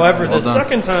 Okay. Yeah, However, well the done.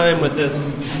 second time with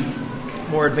this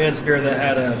more advanced beer that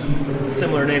had a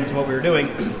similar name to what we were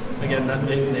doing, again, not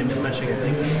mentioning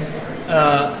anything,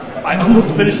 I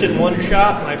almost finished it in one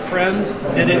shot. My friend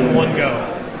did it in one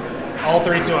go. All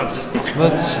 32 ounces.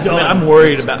 Done. I'm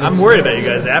worried about you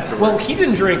guys afterwards. Well, he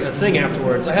didn't drink a thing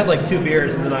afterwards. I had 2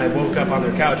 beers, and then I woke up on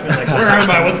their couch and was like, where am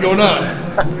I? What's going on?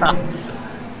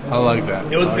 I like that.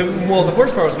 Well, the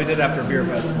worst part was we did it after a beer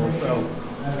festival, so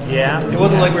yeah, it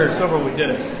wasn't like we were sober when we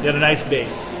did it. You had a nice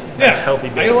base. Yeah, nice, healthy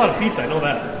base. I ate a lot of pizza, I know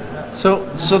that. So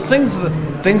things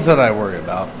that I worry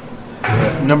about.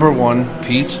 Number 1,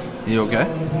 Pete, you okay?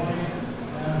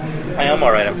 I am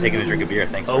all right. I'm taking a drink of beer.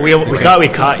 Thanks. Oh, we thought we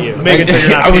caught you. Making sure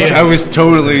you're not I was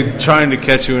totally trying to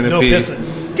catch you in a pee.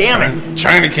 pissing. Damn it.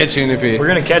 Trying to catch you in a pee. We're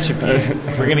gonna catch you, Pete.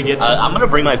 We're gonna get you. I'm gonna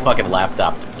bring my fucking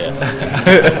laptop to piss.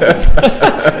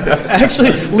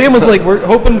 Actually, Liam was like, we're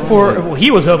hoping for. Well,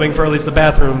 he was hoping for at least a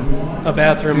bathroom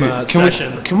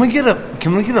session. Can we get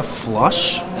a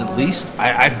flush at least?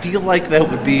 I feel like that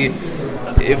would be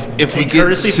if we get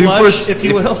courtesy super flush, if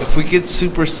you will. If we get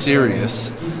super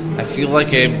serious, I feel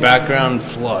like a background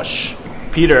flush.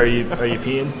 Peter, are you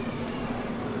peeing?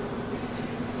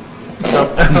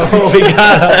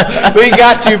 we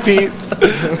got you, Pete.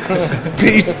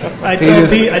 Pete. I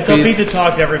tell Pete to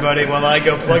talk to everybody while I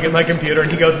go plug in my computer,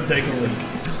 and he goes and takes a leak.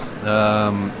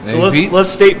 So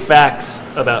let's state facts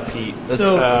about Pete.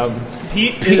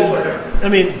 Pete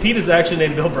is actually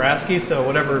named Bill Brasky, so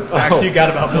whatever facts you got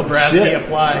about Bill Brasky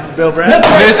apply. Bill Brasky.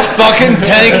 This fucking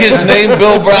tank is named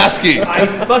Bill Brasky. I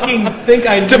fucking think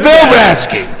I knew To Bill that.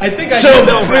 Brasky. I think I So knew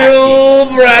Bill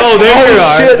Brasky. Brasky. Oh, there you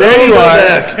are. Shit, There you are.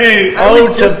 back. Hey,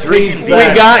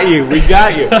 We got you. We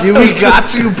got you. We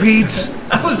got you, Pete.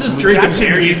 I was just drinking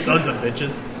beer, you sons of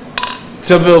bitches.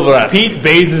 To Bill Brasky. Pete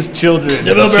bathes his children in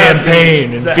Bill Brasky. champagne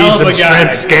and He's a feeds hell of them a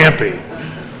guy. shrimp scampi.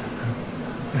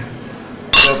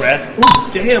 Bill Brasky. Ooh,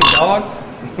 damn, dogs.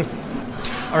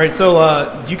 All right,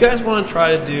 so do you guys want to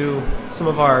try to do some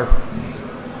of our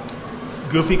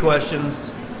goofy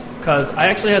questions? Because I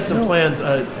actually had some plans.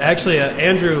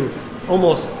 Andrew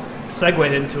almost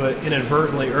segued into it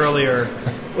inadvertently earlier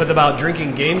with about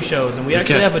drinking game shows, and we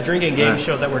actually have a drinking game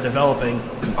show that we're developing.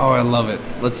 Oh, I love it.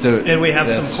 Let's do it. And we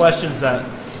have some questions that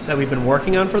we've been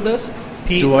working on for this.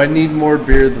 Pete, Do I need more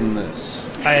beer than this?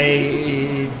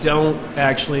 I don't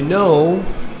actually know.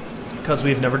 because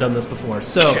we've never done this before.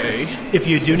 So Okay. if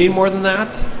you do need more than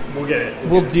that, We'll get it.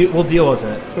 we'll deal with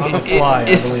it on the fly,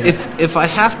 I believe. If I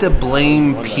have to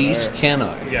blame Pete, can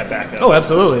I? We got backup. Oh,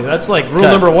 absolutely. That's like rule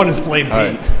Okay. number 1 is blame Pete. All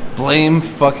right. Blame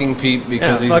fucking Pete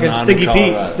because he's fucking not Stinky in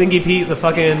Colorado. Pete. Stinky Pete, the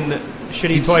fucking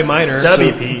shitty toy miner.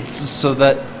 WP. So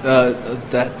that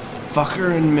that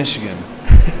fucker in Michigan.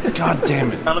 God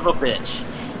damn it. Son of a bitch.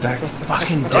 That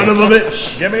fucking Son dick. of a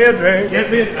bitch. Give me a drink.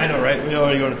 Get me. I know, right? We know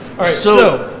where you're going. All right, So-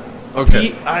 so Okay.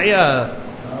 Pete,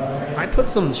 I put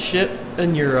some shit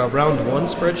in your round 1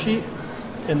 spreadsheet,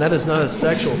 and that is not a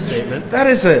sexual statement. That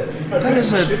is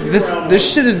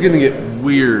this shit is gonna get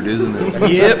weird, isn't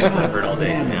it? Yep. I've heard all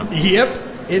day now. Yep,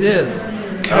 it is.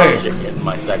 Oh, shit, in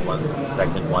my segment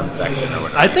 1 section or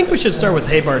whatever. I think we should start with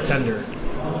Hey Bartender.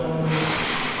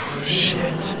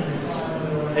 Shit.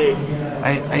 Hey,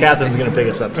 Catherine's going to pick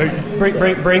us up. Bring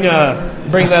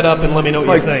that up and let me know what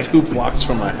Like you think. 2 blocks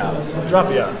from my house.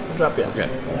 Drop you out. Okay.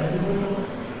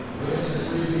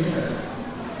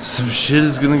 Some shit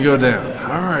is gonna go down.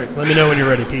 All right. Let me know when you're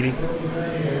ready, Petey.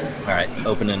 All right,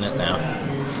 opening it now.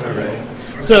 All right.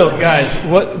 So, guys,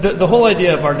 what the whole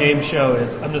idea of our game show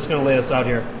is, I'm just going to lay this out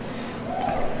here.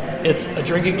 It's a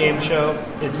drinking game show.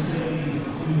 It's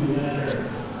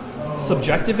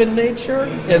subjective in nature,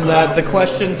 in that the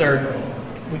questions are,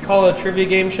 we call it a trivia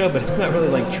game show, but it's not really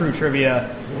like true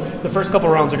trivia. The first couple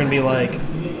rounds are going to be like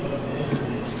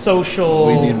social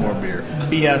We need more beer.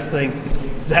 BS things.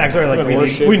 Zach's already like, I'm in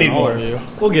worse shape we need than all more. of you.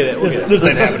 We'll get it. This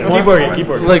ain't happening. Keep working. Keep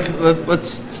working. Like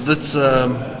let's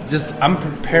just I'm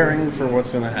preparing for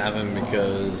what's gonna happen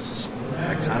because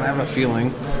I kind of have a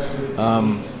feeling.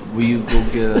 Will you go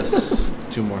get us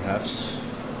 2 more hefts?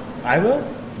 I will?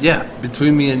 Yeah,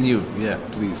 between me and you. Yeah,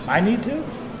 please, I need to?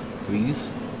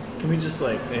 please. Can we just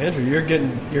like... Andrew, you're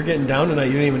getting down tonight.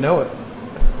 You didn't even know it.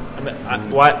 I mean,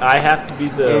 why I have to be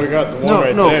the... We got the one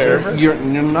right there. you're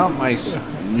not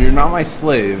my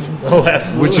slave. Oh,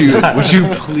 absolutely. Would you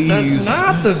please? That's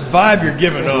not the vibe you're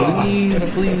giving off.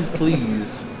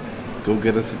 Please, go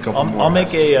get us a couple more. I'll make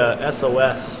hefts. a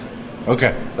SOS.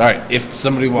 Okay, all right. If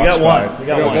somebody We walks got by, one. We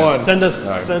got one. Send us,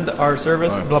 All right. send our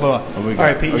service. All right. Blah blah What blah. we All got?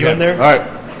 right, Pete, you Okay. in there? All right.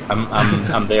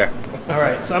 I'm there. All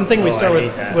right. So I'm thinking we Oh, start I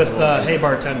with hate that. Hey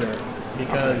Bartender,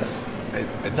 because I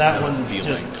just that have a one's feeling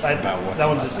just about what's that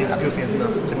one about just to seems happen. goofy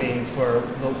enough to me for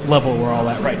the level we're all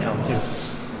at right now too.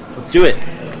 Let's do it.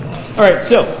 All right.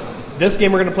 So this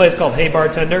game we're going to play is called Hey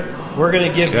Bartender. We're going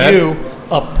to give Okay. you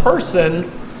a person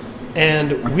and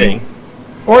Thing.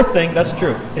 or thing. That's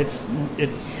true. It's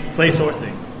Place or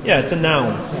thing. yeah. It's a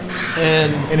noun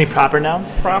and Any proper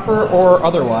nouns? proper or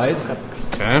otherwise.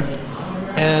 Okay.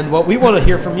 And what we want to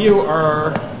hear from you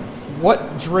are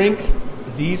what drink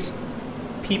these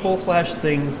people /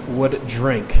 things would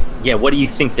drink. Yeah, what do you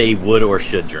think they would or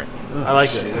should drink? I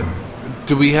like this.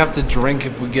 Do we have to drink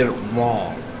if we get it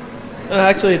wrong?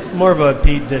 Actually, it's more of a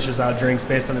Pete dishes out drinks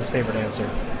based on his favorite answer.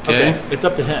 Okay. It's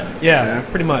up to him. Yeah, Yeah.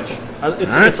 pretty much. It's, All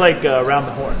right. it's like round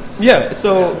the horn. Yeah,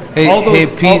 so Hey, all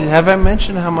those. Pete, have I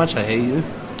mentioned how much I hate you?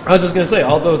 I was just going to say,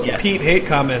 all those Yes. Pete hate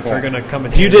comments are going to come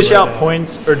in. Do you handy dish right out now.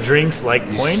 points or drinks like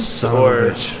points? Son or of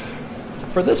a bitch.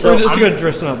 For this, So we're just I'm- going to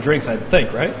dish out drinks, I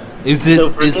think, right? Is it? So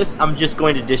for is- this, I'm just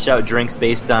going to dish out drinks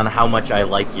based on how much I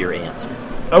like your answer.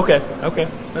 Okay.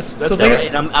 That's So fair.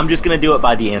 think- And I'm just going to do it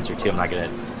by the answer too. I'm not going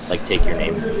to like take your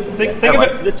names. Think I of like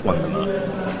it- this one the most.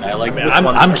 I like this I'm,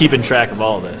 one. I'm second. keeping track of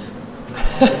all of this.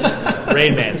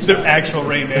 Rain Man. The actual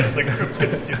Rain Man of the group's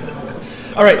going to do this.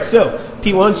 All right, so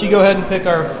Pete, why don't you go ahead and pick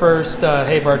our first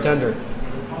Hey Bartender?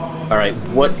 All right,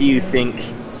 what do you think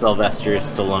Sylvester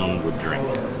Stallone would drink?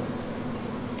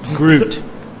 Groot.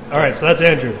 All right, so that's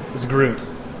Andrew. It's Groot.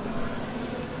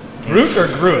 Groot or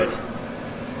Gruit?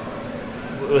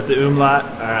 With the umlaut, or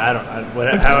however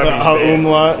you say it.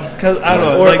 Umlaut. Because I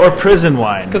don't know, Or prison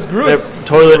wine. 'cause Groot's- They're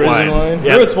toilet Prison wine. wine?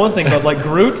 Yeah, Groot's one thing, but like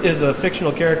Groot is a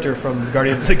fictional character from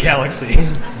Guardians of the Galaxy.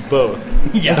 both.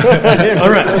 Yes. All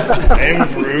right. And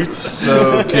Groot.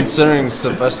 So considering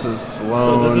Sylvester Stallone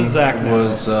So this is Zach now.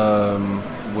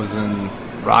 was in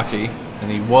Rocky,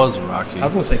 and he was Rocky. I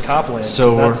was going to say Copland. So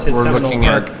 'cause that's his we're seminal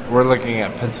looking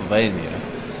at Pennsylvania,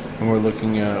 and we're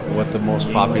looking at what the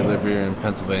most popular beer in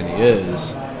Pennsylvania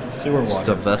is. sewer water.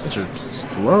 Sylvester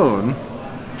Stallone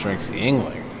drinks the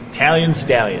Yingling. Italian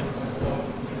stallion.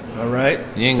 All right.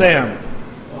 Ying. Sam.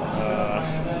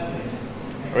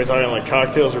 Are we talking like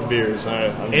cocktails or beers?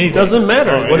 It doesn't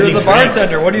matter. Oh, What is anything the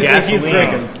bartender? What do you think he's Gasoline.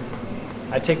 drinking?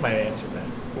 I take my answer back.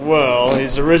 Well,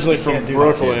 he's originally from can't do that,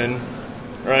 Brooklyn,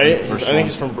 right? I First think one.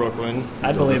 he's from Brooklyn.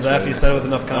 I'd believe that if you said it with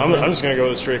enough I'm confidence. just gonna go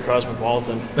with a straight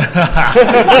cosmopolitan.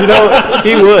 You know,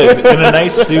 he would in a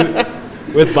nice suit.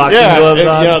 With boxing gloves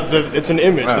on. Yeah, it's an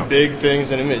image. Wow. The big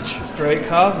thing's an image. Straight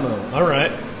Cosmo. All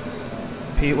right.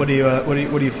 Pete, what do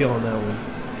you feel on that one?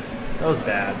 That was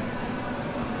bad.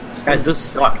 Guys, those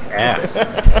suck ass.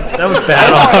 That was bad.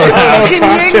 Fucking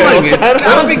Yingling! It's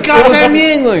gotta be goddamn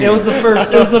Yingling! It was the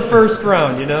first. It was the first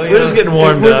round. You know. We're just getting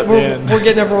warmed up, man. We're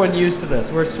getting everyone used to this.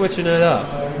 We're switching it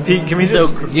up. Pete, can we So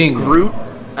just... Yingling. Groot.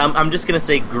 I'm just gonna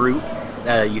say Groot.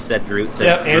 You said Groot. So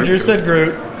Yep. Andrew said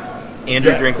Groot.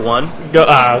 Andrew Zach. drink 1. Go.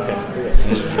 Okay.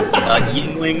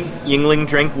 Yingling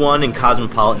drink 1, and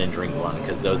Cosmopolitan drink 1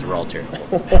 because those were all terrible.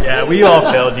 Yeah, we all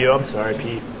failed you. I'm sorry,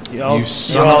 Pete. You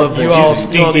son of a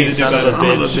bitch. You all need to do son of better. a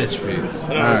Son of a bitch,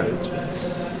 Pete.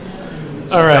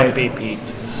 Alright. All right. Stumpy Pete.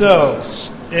 So,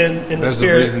 in the There's a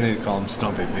spirit. reason they call him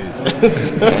Stumpy Pete.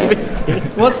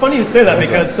 Well, it's funny you say that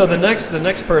because the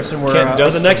next person we're Can't or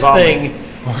dust the next vomit.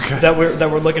 thing that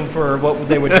we're looking for what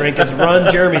they would drink is Ron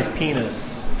Jeremy's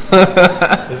penis.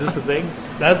 Is this the thing?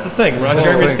 That's the thing. Ron That's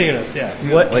Jeremy's the thing. penis. Yeah.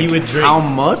 What Like, he would drink. How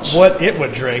much? What it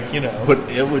would drink, you know. What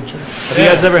it would drink. Have you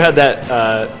guys ever had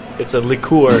that? It's a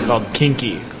liqueur called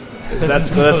Kinky. That's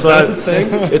Is that a thing?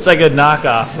 It's like a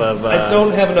knockoff of. I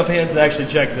don't have enough hands to actually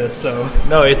check this, so.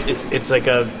 No, it's like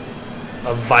a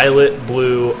violet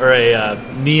blue or a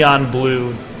neon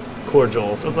blue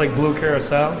cordial. So it's like blue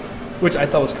curacao, which I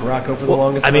thought was Caraco for the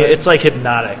longest I time. mean, it's like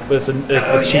hypnotic, but it's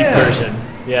a cheap yeah. version.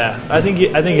 Yeah, I think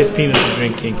his penis would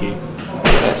drink Kinky.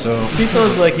 So, He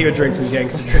sounds like he would drink some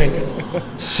gangster drink.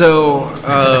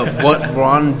 what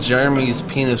Ron Jeremy's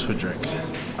penis would drink?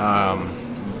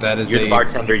 That is You're the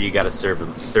bartender. You got to serve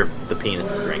the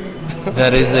penis a drink.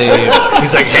 That is a.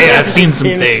 He's like, hey, I've seen some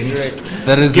things.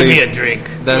 That is Give me a drink.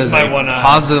 That is my a one eye.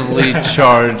 positively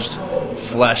charged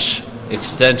flesh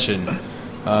extension.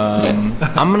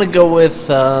 I'm gonna go with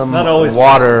Not always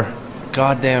water.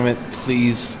 God damn it!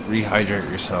 Please rehydrate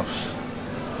yourself.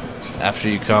 After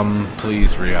you come,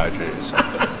 please rehydrate yourself.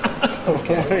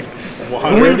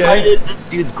 Who invited this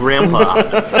dude's grandpa?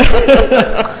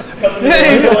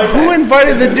 Hey, who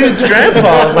invited the dude's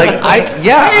grandpa? I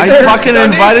fucking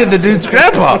invited the dude's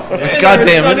grandpa. God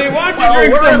damn it! Why don't you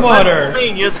drink we're some in water?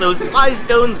 Pennsylvania, so Sly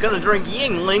Stone's gonna drink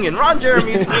Yingling, and Ron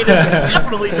Jeremy's penis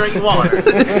definitely drink water. I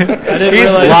didn't He's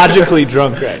realize. logically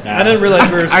drunk right now. I didn't realize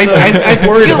we were so I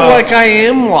worried feel about. like I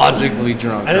am logically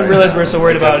drunk. I didn't right realize now. we were so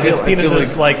worried about I feel- his I feel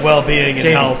penis's like well-being and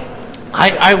Jamie. health.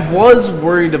 I was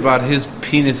worried about his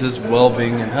penis's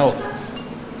well-being and health.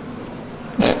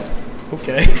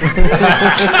 Okay.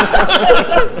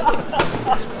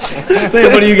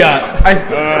 Sam, what do you got?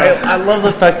 I love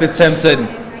the fact that Sam said,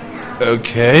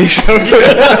 "Okay."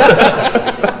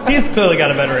 He's clearly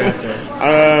got a better answer.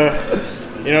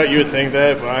 You know, you would think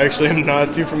that, but I actually am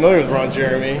not too familiar with Ron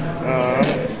Jeremy.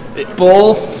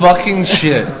 Bull fucking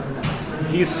shit.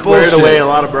 He's squared Bullshit. away a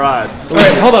lot of broads. All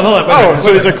right, hold on. Oh,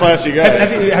 so he's a classy guy.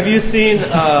 Have you seen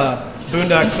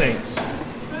Boondock Saints?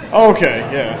 Okay,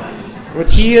 yeah.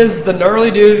 He is the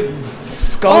gnarly dude,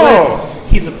 Skullet. Oh.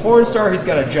 He's a porn star. He's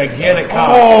got a gigantic cock.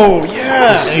 Oh,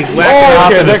 yeah. He's whacking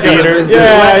off in the that guy. theater.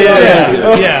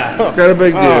 Yeah. Yeah. He's got a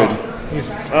big dude.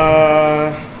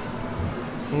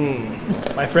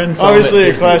 My friend saw Obviously him a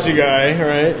at classy guy,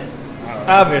 right?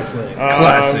 Obviously.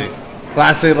 Classy.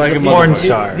 Classy like a porn motherfucker.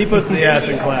 star. He puts the ass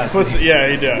in class. Yeah,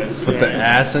 he does. Put the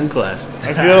ass in classy.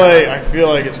 I feel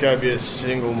like it's got to be a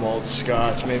single malt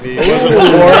Scotch, maybe. Was it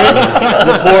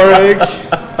Leporig?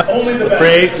 Only the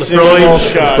Disney. Single malt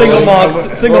Scotch.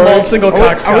 Single malt, single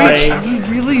cock scotch. Are we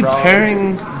really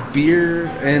pairing beer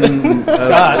and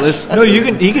Scotch. No,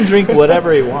 he can drink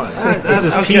whatever he wants. It's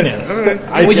his penis.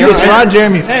 I Well, do- it's Ron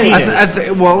Jeremy's Hey, penis.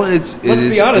 Let's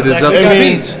be honest, It is up Zach, to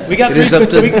we Pete. got It is three- up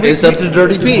to it's up to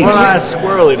Dirty Pete. One eye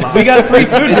squirrely, mom. We got 3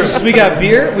 food groups. We got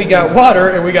beer, we got water,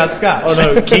 and we got scotch. Oh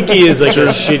no, Kinky is like a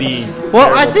shitty. Well,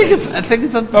 I think it's up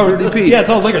to Dirty It's, Pete. yeah, it's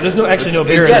all liquor. There's actually no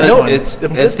beer It's, in this one. it's The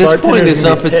at this point bartender's it's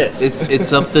gonna up be pissed.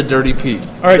 it's up to Dirty Pete.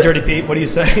 All right, Dirty Pete, what do you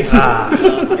say?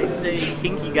 I say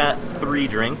Kinky got 3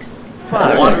 drinks.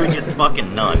 Water gets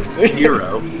fucking none.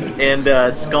 0.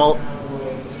 And Skull.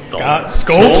 Skull?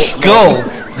 Skull.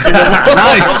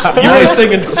 Nice. You were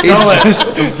thinking Skullet.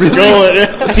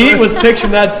 Skullet. Pete was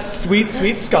picturing that sweet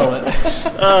Skullet.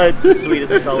 It's the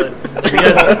sweetest Skullet.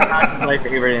 That's my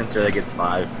favorite answer. That gets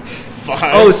 5.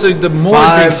 Oh, so the more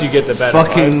 5 drinks you get, the better.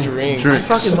 fucking drinks. I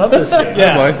fucking love this game.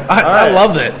 Yeah. I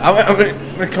love it. I'm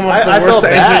gonna come up with I the worst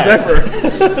felt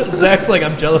answers bad. ever. Zach's like,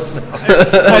 I'm jealous now.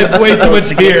 I have way too much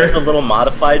It's a beer. little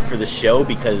modified for the show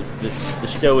because the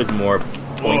show is more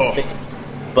points based.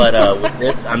 But with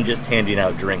this, I'm just handing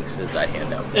out drinks as I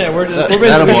hand out. Yeah, we're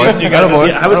basically using you guys.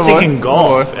 I was thinking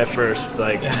golf at first,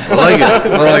 like. I like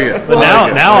it. But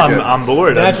now I'm on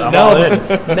board. I'm all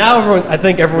in. Now everyone.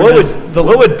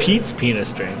 What would Pete's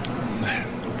penis drink?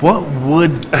 What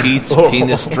would Pete's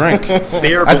penis drink?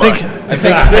 Beer I blood.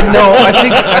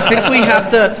 think we have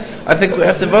to. I think we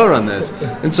have to vote on this.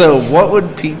 And so, what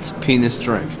would Pete's penis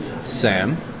drink?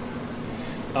 Sam.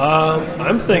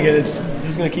 I'm thinking it's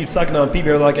just going to keep sucking on pea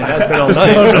beer like it has been all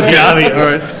night. All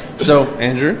right. So,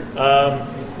 Andrew.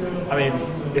 I mean,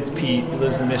 it's Pete. He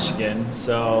lives in Michigan,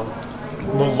 so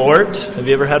Malort. Have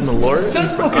you ever had Malort?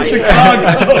 That's fucking Chicago.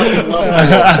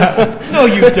 No,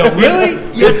 you don't. Really?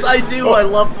 Yes, I do. I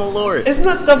love Malort. Isn't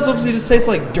that stuff supposed to just taste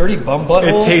like dirty bum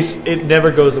butthole? It never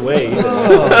goes away.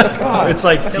 Oh, God. It's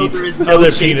like Pete's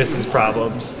other penis's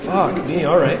problems. Fuck me.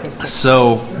 All right.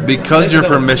 So, because you're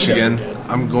from Michigan,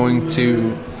 I'm going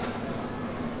to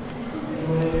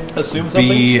assume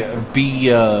something.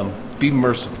 Be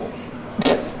merciful.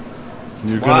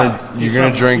 You're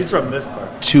gonna drink He's from this part.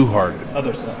 Two Hearted.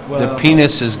 Other side. Well, The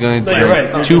penis is going to No, you're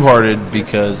drink right. Two Hearted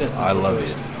because That's I love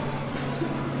supposed.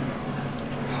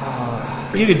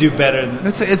 you. You could do better than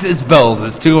It's Bell's.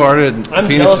 It's Two Hearted. I'm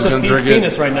Penis jealous is of gonna Pete's drink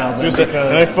penis right now. Though, Just can I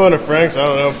because phone a Frank's? I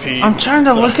don't know, Pete. I'm trying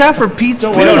to look out for Pete's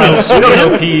we don't penis.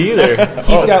 know Pete either.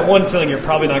 he's got one feeling you're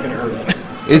probably not going to hurt it.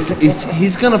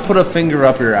 He's gonna put a finger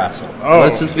up your asshole. Oh.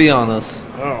 Let's just be honest.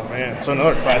 Oh man, it's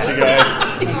another classy guy.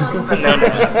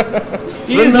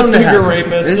 He is a finger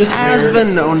rapist. It It's has weird.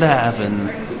 been known to happen.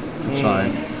 It's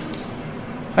fine.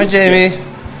 Hi, Jamie.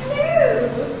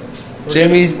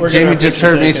 Jamie getting our just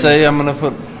picture heard me taken. say I'm gonna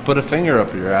put a finger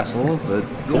up your asshole, but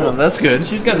you know, that's good.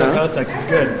 She's got no You know? context. It's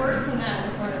good. Worse than that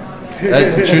in front of my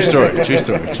bed. True story.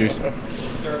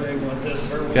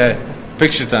 Okay,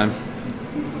 picture time.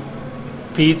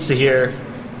 Pete's here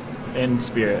in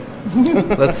spirit.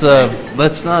 Let's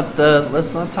not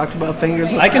talk about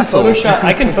fingers. I can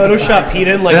Photoshop Pete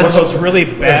in like one of those really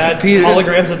bad Pete-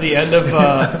 holograms at the end of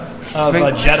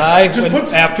Jedi Just when,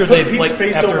 put after Pete's they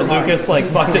face after over mine. Lucas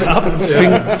fucked it up.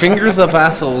 Fingers up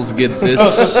assholes get this. Oh,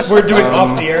 so we're doing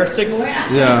off the air signals.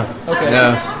 Yeah. Okay.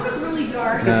 Yeah. That one was really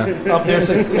dark. Yeah. Off the air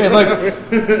signals. Hey, look.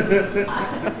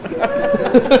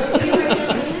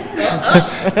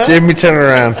 Jamie, turn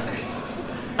around.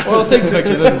 Well, take the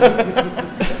picture then.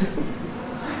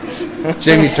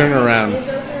 Jamie, turn around.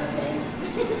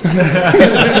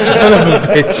 Son of a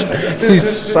bitch. You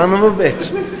son of a bitch.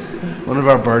 One of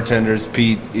our bartenders,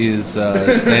 Pete, is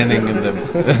standing in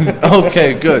the.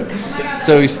 Okay, good.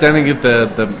 So he's standing at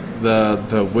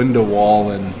the window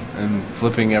wall and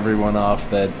flipping everyone off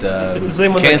that. It's the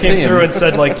same one can't that see came him. through and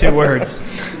said like two words,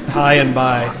 hi and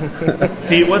bye.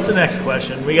 Pete, what's the next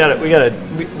question?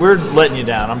 We're letting you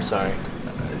down. I'm sorry.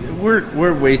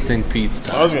 We're wasting Pete's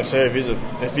time. I was gonna say if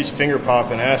he's finger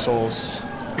popping assholes,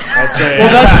 I'd say an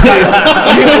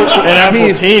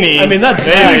appletini. I mean, that's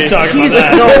maybe. suck. He's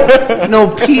no,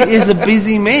 Pete is a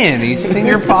busy man. He's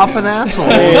finger popping assholes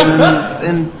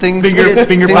and things. Finger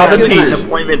things popping get- Pete. An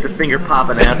appointment for finger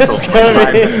popping asshole.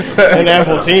 An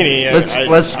appletini.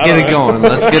 Let's get it going.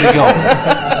 Let's get it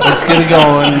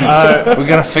going. We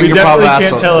got a finger We pop definitely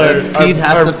asshole. can't tell Pete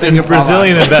has to finger pop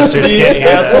Brazilian asshole. investors These can't hear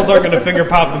assholes aren't going to finger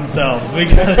pop themselves. We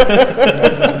got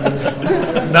that.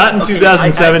 Not in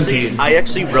 2017. I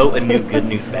actually wrote a new good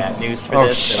news, bad news for Oh,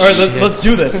 this. shit. All right, let's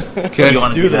do this. Okay. You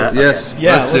wanna do do this. that? Yes.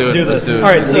 Yeah, let's do it. this.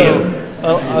 Let's do it.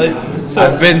 All right, so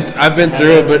I've been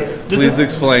through it, but This please is-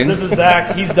 explain. This is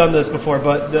Zach. He's done this before,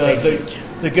 but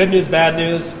the good news, bad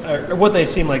news, or what they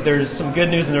seem like. There's some good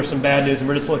news and there's some bad news, and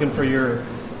we're just looking for your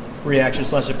reaction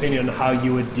 / opinion on how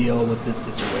you would deal with this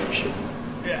situation.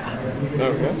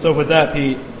 Okay. So with that,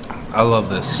 Pete, I love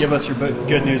this. give us your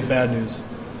good news, bad news.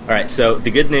 All right, so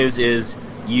the good news is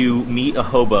you meet a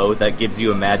hobo that gives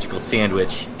you a magical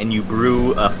sandwich, and you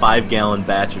brew a 5-gallon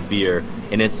batch of beer,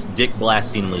 and it's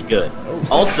dick-blastingly good.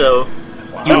 Also,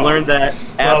 you learn that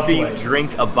after you played.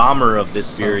 drink a bomber of this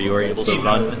beer, you are able to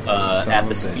run at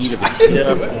the speed of a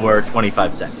cheetah for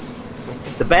 25 seconds.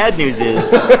 The bad news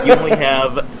is you only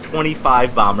have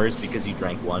 25 bombers because you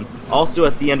drank one. Also,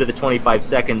 at the end of the 25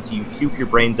 seconds, you puke your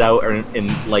brains out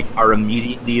and are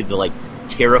immediately the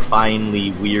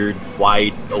terrifyingly weird,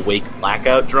 wide awake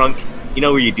blackout drunk. You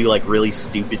know where you do really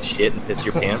stupid shit and piss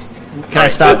your pants? Can I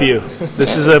stop you?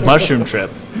 This is a mushroom trip.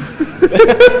 You're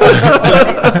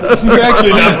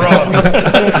actually not wrong.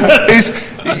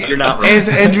 You're not wrong.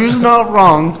 Andrew's not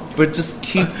wrong, but just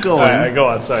keep going. All right, go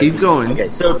on. Sorry. Keep going. Okay,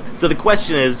 so the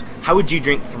question is, how would you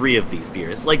drink 3 of these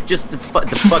beers? Just the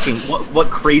fucking what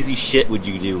crazy shit would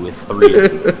you do with 3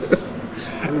 of these?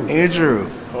 Andrew.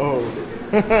 Oh.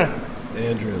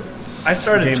 Andrew. I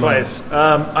started Game twice.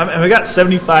 And we got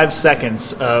 75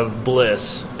 seconds of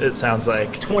bliss. It sounds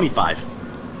like 25.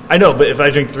 I know, but if I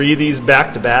drink 3 of these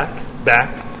back to back to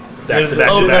back.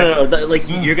 Oh no! Like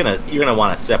you're gonna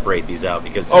want to separate these out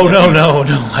because. Oh no!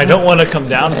 I don't want to come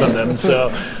down from them, so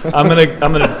I'm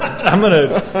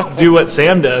gonna do what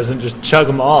Sam does and just chug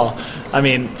them all. I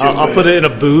mean, I'll put it in a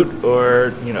boot or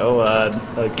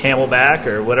a Camelback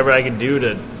or whatever I can do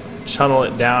to channel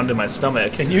it down to my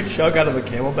stomach. Can you chug out of a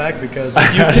Camelback? Because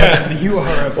if you can, you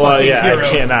are a fucking well, yeah, hero.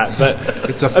 I cannot. But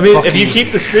if you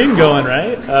keep the stream going,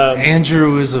 right?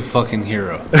 Andrew is a fucking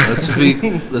hero. Let's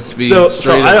be so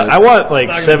straight. I want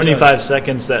like 75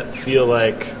 seconds that feel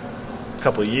like a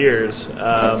couple years.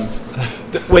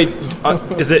 Wait,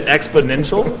 is it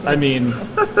exponential? I mean,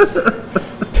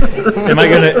 am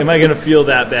I gonna feel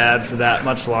that bad for that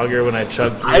much longer when I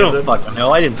chug 3 I don't of them? fucking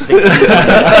know. I didn't think.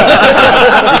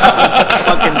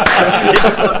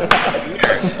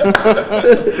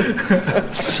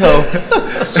 So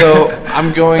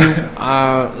I'm going.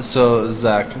 So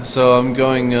Zach. So I'm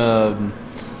going.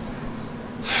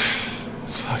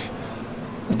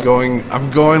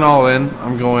 I'm going all in.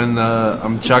 I'm going.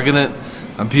 I'm chugging it.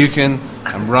 I'm puking.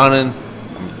 I'm running.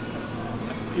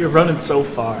 You're running so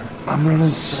far. I'm running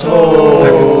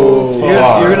so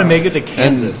far. You're gonna make it to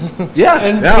Kansas. I'm good at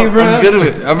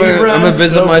it. I'm gonna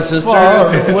visit my sister.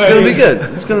 It's gonna be good.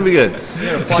 It's gonna be good.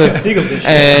 Seagulls and shit.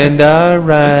 And I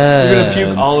ran. You're gonna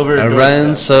puke all over. I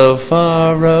ran so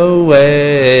far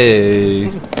away.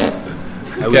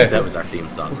 I wish that was our theme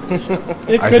song.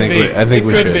 It could be. I think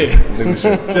we should.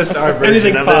 Just our version.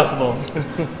 Anything's of possible.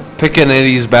 Pick an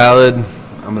 80s ballad.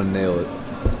 I'm gonna nail it.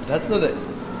 That's not it.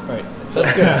 All right.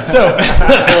 That's good. So,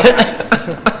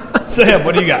 Sam,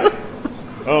 what do you got?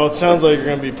 Oh, it sounds like you're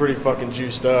going to be pretty fucking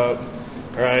juiced up,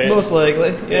 right? Most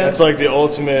likely, yeah. It's like the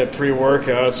ultimate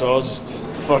pre-workout, so I'll just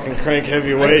fucking crank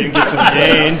heavy weight and get some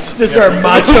gains. Just our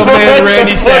macho man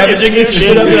Randy Savaging and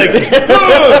shit. I'll be like,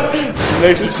 let's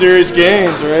make some serious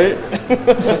gains, right?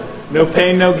 No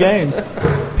pain, no gain.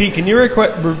 Pete, can you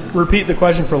repeat the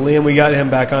question for Liam? We got him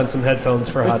back on some headphones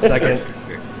for a hot second.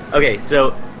 Okay,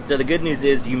 so the good news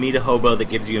is you meet a hobo that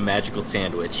gives you a magical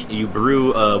sandwich. You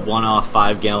brew a one-off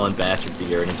 5-gallon batch of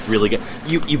beer, and it's really good.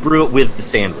 You brew it with the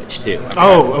sandwich too.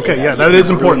 Oh, okay, yeah, that is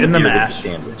important. In the Beer with mash.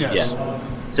 sandwich. Yes. Yeah.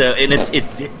 So, and it's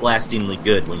dick blastingly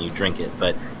good when you drink it.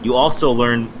 But you also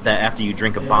learn that after you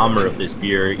drink a bomber of this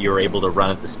beer, you're able to run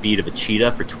at the speed of a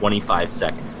cheetah for 25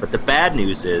 seconds. But the bad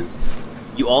news is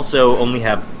you also only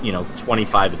have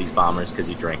 25 of these bombers because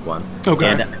you drank one. Okay.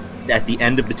 And at the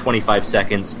end of the 25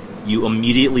 seconds, you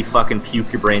immediately fucking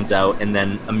puke your brains out, and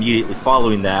then immediately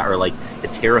following that are like a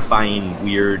terrifying,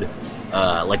 weird,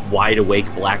 like wide awake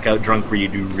blackout drunk where you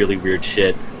do really weird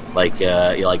shit, like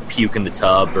you like puke in the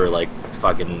tub or like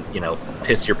fucking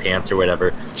piss your pants or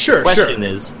whatever. Sure. The question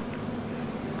is,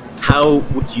 how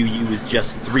would you use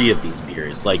just 3 of these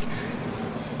beers? Like,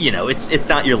 it's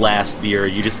not your last beer.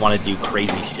 You just want to do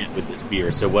crazy shit with this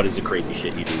beer. So what is the crazy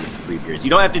shit you do with 3 beers? You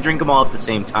don't have to drink them all at the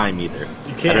same time either.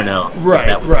 You can't. I don't know if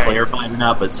that was clarified or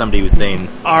not, but somebody was saying.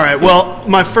 All right. Well,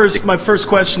 my first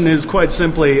question is quite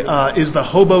simply: is the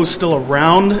hobo still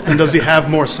around, and does he have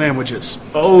more sandwiches?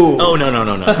 Oh no.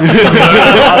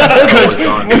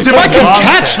 Because if I can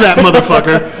catch that mother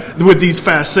with these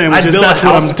fast sandwiches, that's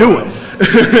what I'm doing.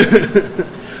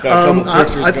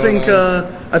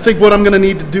 I think what I'm going to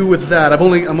need to do with that, I'm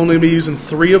only going to be using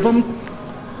 3 of them,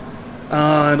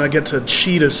 and I get to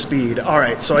cheetah speed. All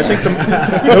right, so I think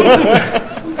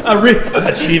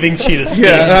achieving cheetah speed.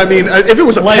 Yeah, I mean, if it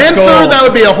was a panther, that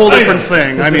would be a whole different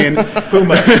thing. I mean,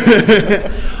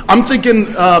 I'm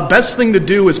thinking best thing to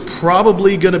do is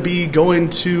probably going to be going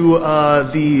to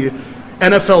the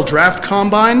NFL Draft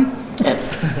Combine.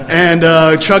 And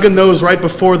chugging those right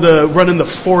before running the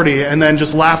 40, and then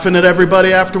just laughing at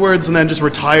everybody afterwards, and then just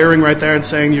retiring right there and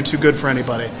saying you're too good for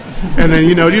anybody. And then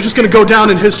you're just going to go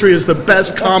down in history as the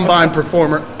best combine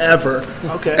performer ever.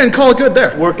 Okay. And call it good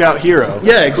there. Workout hero.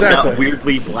 Yeah, exactly.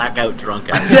 Weirdly blackout drunk.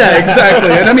 Yeah,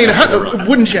 exactly. And I mean,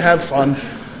 wouldn't you have fun?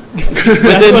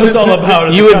 That's what it's all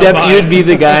about. You would be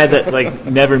the guy that like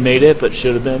never made it but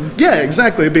should have been. Yeah,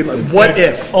 exactly. It'd be like, what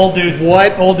if? Old dudes.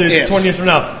 What? Old dudes. if? 20 years from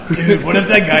now, dude. What if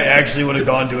that guy actually would have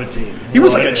gone to a team? He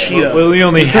was like a cheetah. Well, he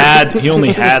only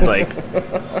had like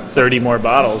 30 more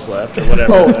bottles left or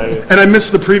whatever. Oh, and I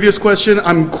missed the previous question.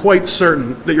 I'm quite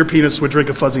certain that your penis would drink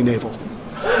a fuzzy navel.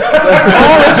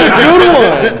 That's a good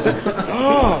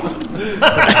one.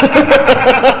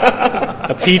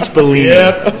 A peach Bellini.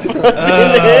 Yep.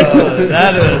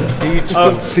 That is. Peach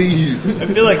Bellini. I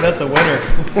feel like that's a winner.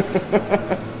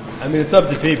 I mean, it's up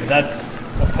to Pete, but that's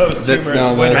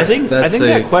Post-humorous no, winner. I think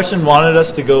that question wanted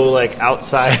us to go like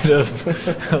outside of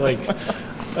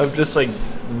of just like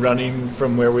running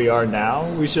from where we are now.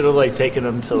 We should have like taken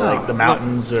them to like the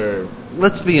mountains or.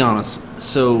 Let's be honest.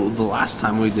 So the last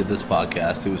time we did this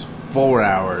podcast, it was 4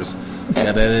 hours.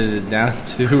 Got edited down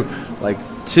to like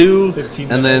 2,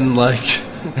 15 and then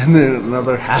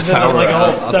another half And then hour like a whole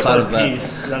outside separate of that.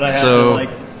 piece that I have to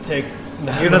like take.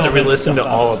 You're gonna have to re-listen to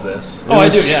all of this. Oh, I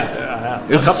do. Yeah.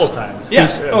 A couple times.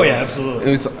 Yes. Oh yeah,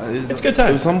 absolutely. It's It's good times.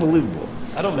 It was unbelievable.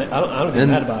 I don't get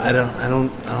And mad about it. I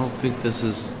don't think this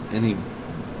is any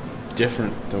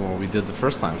different than what we did the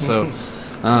first time. So,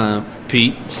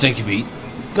 Pete, Stinky Pete.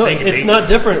 No, it's not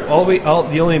different.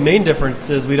 The only main difference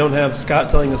is we don't have Scott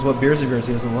telling us what beers of yours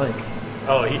he doesn't like.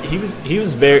 Oh, he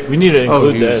was very. We need to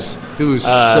include this. He was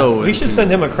so. We should send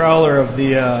him a crowler of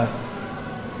the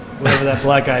whatever that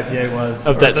black IPA was.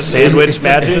 Of that sandwich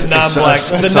magic? The non-black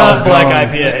gone.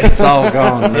 IPA. It's all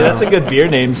gone. Yeah, that's a good beer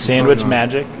name, Sandwich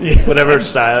Magic. Yeah. Whatever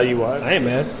style you want. Hey,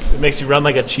 man. It makes you run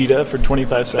like a cheetah for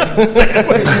 25 seconds.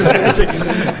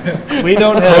 We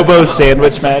don't have Hobo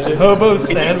Sandwich Magic. Hobo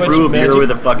Sandwich Brew a beer Magic.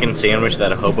 with a fucking sandwich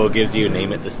that a hobo gives you,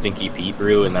 name it the Stinky Pete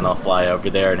Brew, and then I'll fly over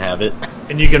there and have it.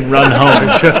 And you can run home.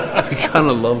 I kind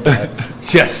of love that.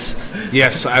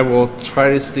 Yes, I will try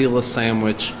to steal a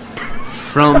sandwich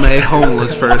from a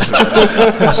homeless person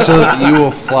so that you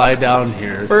will fly down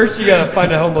here. First, you gotta find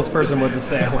a homeless person with a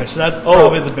sandwich. That's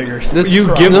probably the bigger. You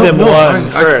problem. give them one I-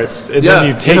 first, and then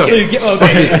you take So it. you get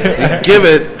okay. You give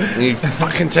it, and you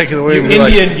fucking take it away. You and be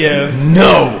like, Indian give.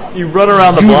 no, You run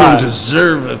around the you block. don't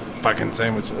deserve a fucking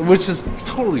sandwich, which is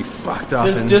totally fucked up.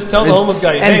 Just tell the homeless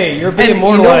guy, hey, you're being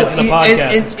immortalized in the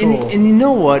podcast. It's cool. And you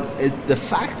know what? The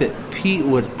fact that Pete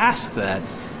would ask that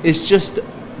is just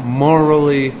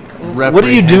morally reprehensible. What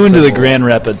are you doing to the Grand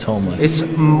Rapids homeless?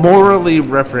 It's morally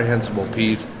reprehensible,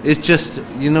 Pete. It's just,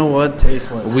 you know what?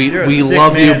 Tasteless. We You're a we sick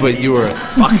love you, man, but Pete. you are a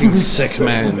fucking sick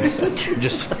man. You're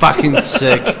just fucking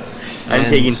sick. I'm And-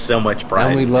 taking so much pride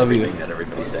and we in love you. everything that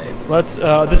everybody's saying. Let's.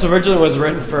 This originally was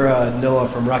written for Noah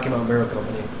from Rocky Mountain Barrel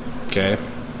Company. Okay.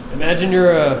 Imagine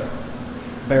you're a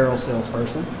barrel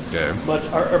salesperson, Okay.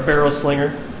 or barrel slinger,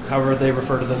 however they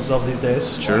refer to themselves these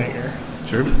days. Sure.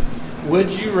 Sure.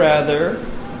 Would you rather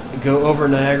go over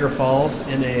Niagara Falls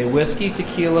in a whiskey,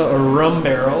 tequila, or rum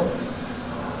barrel?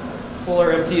 Full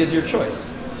or empty is your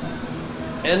choice.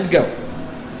 And go.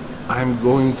 I'm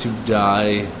going to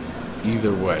die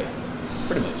either way.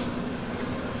 Pretty much.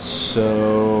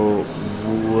 So,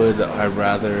 would I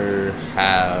rather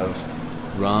have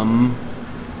rum,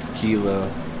 tequila,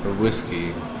 or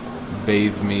whiskey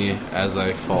bathe me as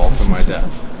I fall to my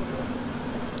death?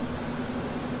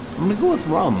 I'm going to go with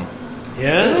rum.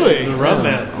 Yeah? Really? The rum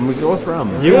man. I'm going to go with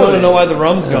rum. You want to know why the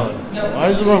rum's gone. Why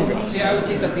is the rum gone? See, I would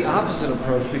take that the opposite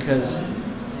approach because,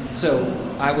 so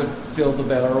I would fill the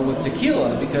barrel with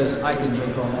tequila because I can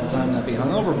drink rum all the time and not be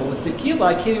hungover. But with tequila,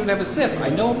 I can't even have a sip. I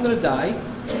know I'm going to die.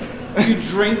 You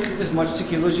drink as much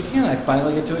tequila as you can. I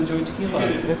finally get to enjoy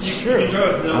tequila. That's true.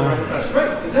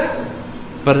 Right, exactly.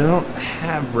 But I don't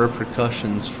have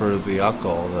repercussions for the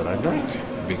alcohol that I drink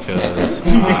because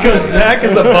Because Zach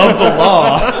is above the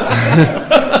law.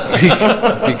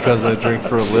 because I drink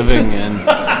for a living and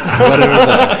whatever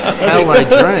the hell I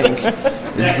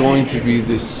drank is going to be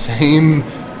the same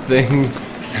thing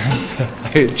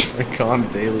that I drink on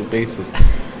a daily basis.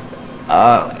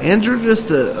 Andrew just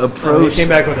He approached came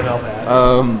back with an elf hat.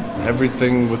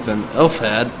 everything with an elf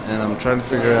hat, and I'm trying to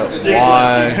figure out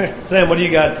why. Sam, what do you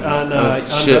got on, on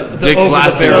Shit, the Dick over the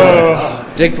Blasting. barrel?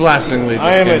 Dick Blastingly. Just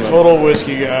I am came a up. total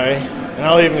whiskey guy, and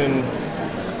I'll even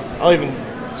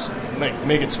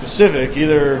make it specific,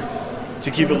 either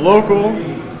to keep it local,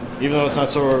 even though it's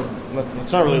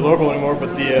not really local anymore,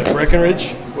 but the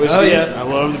Breckenridge whiskey. Oh, yeah. I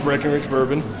love the Breckenridge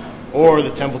bourbon, or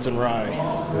the Templeton Rye.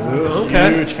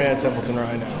 Okay. Huge fan of Templeton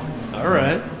Rye now. All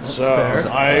right. That's So fair.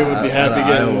 I would be happy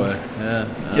Iowa.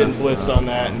 Yeah. getting blitzed on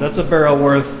that. That's a barrel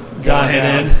worth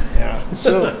dying in. Yeah.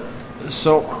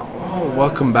 So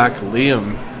welcome back,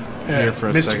 Liam. Here for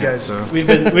a missed you second. guys. So We've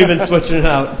been switching it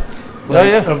out. Oh,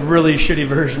 yeah. A really shitty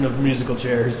version of musical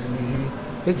chairs.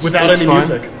 it's Without it's any fine.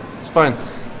 music. It's fine.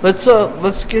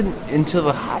 Let's get into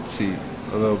the hot seat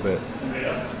a little bit.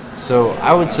 So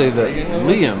I would say that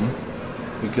Liam,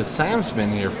 because Sam's been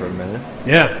here for a minute,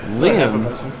 Yeah.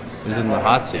 Liam is in the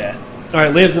hot seat. All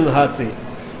right, Liam's in the hot seat.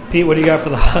 Pete, what do you got for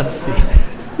the hot seat?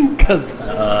 Because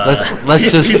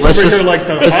Let's just He's let's over just here like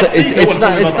the let's- hot seat? No it's one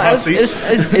not put him on the hot seat.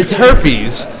 it's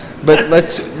herpes, but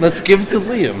let's give it to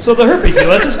Liam. so the herpes seat.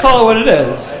 Let's just call it what it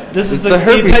is. This is It's the the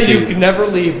seat herpes that you seat. can never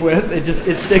leave with.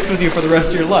 It sticks with you for the rest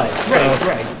of your life. So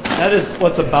Right. That is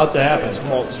what's about to happen.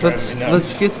 Let's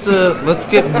get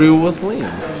real with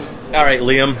Liam. All right,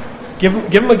 Liam. Give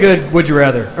him a good would you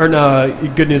rather, or no,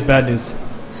 good news, bad news.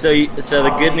 So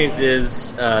the good news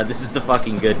is, this is the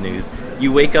fucking good news.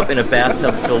 You wake up in a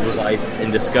bathtub filled with ice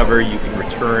and discover you can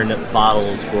return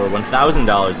bottles for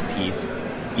 $1,000 a piece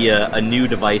via a new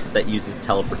device that uses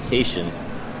teleportation.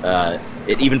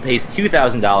 It even pays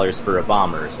 $2,000 for a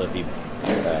bomber. So if you,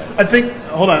 I think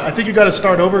you got to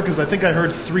start over because I think I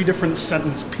heard 3 different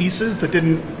sentence pieces that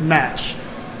didn't match.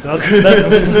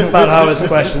 This is about how his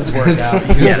questions work out.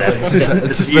 Yeah,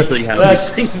 that's usually how these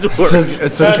things work.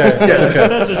 It's okay.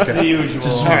 That's just the usual.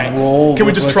 All right. Can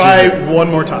we just try one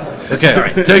more time? Okay. All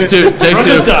right. Take two. From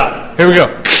the top. Here we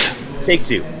go. Take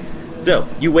 2. So,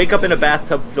 you wake up in a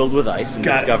bathtub filled with ice and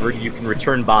discover you can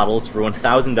return bottles for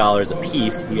 $1,000 a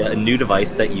piece via a new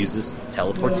device that uses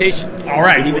teleportation. All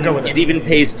right, we'll go with it. It even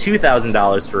pays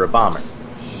 $2,000 for a bomber.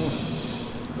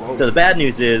 So the bad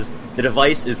news is, the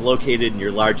device is located in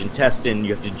your large intestine.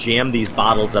 You have to jam these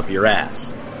bottles up your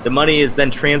ass. The money is then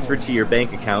transferred to your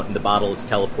bank account and the bottle is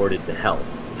teleported to hell.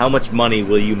 How much money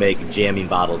will you make jamming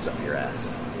bottles up your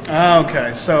ass?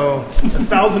 Okay, so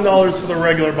 $1,000 for the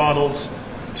regular bottles,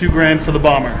 $2,000 for the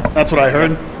bomber. That's what I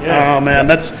heard. Yeah. Oh man,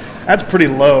 that's pretty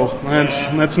low.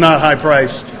 That's not high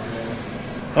price.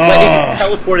 But it's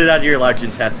teleported out of your large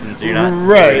intestine, so you're not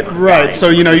right. So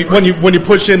when you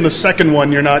push in the second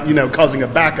one, you're not causing a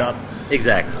backup.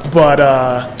 Exactly. But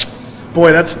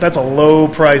boy, that's a low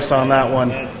price on that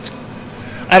one.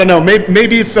 I don't know.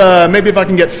 Maybe if I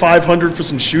can get $500 for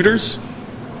some shooters.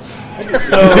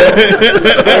 So all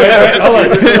right, hold on.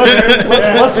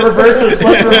 Let's reverse this.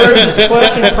 Let's reverse this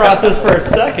question process for a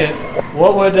second.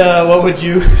 What would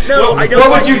you? No, what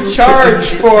would you charge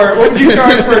for? What would you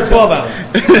charge for a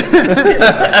 12-ounce?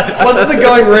 What's the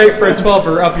going rate for a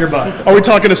 12er up your butt? Are we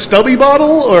talking a stubby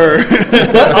bottle or?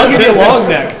 I'll give you a long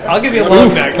neck. I'll give you a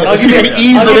long neck. I'll give you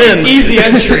ease it in. Easy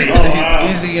entry.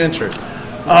 Easy entry.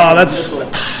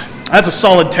 That's a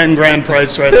solid $10,000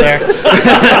 price right there.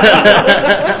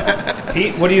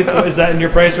 Pete, is that in your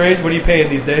price range? What are you paying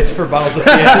these days for bottles of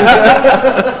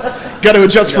cans? Got to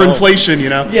adjust for inflation,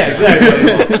 Yeah,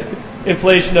 exactly.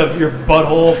 Inflation of your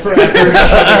butthole for after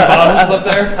shoving bottles up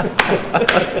there.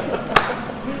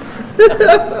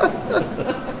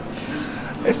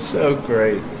 It's so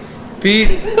great. Pete,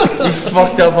 you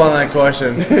fucked up on that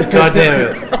question. God damn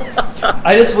it.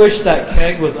 I just wish that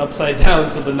keg was upside down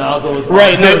so the nozzle was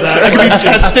right. that I could be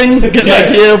testing, get an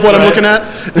idea of what I'm looking at.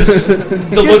 Just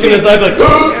the look in his eye, like,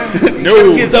 no,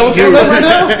 is that what's going on right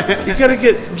now? You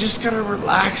gotta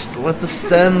relax. Let the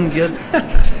stem get up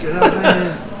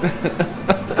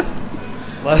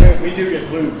in it. We do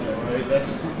get lube, though, right?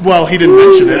 Well, he didn't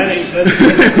mention it.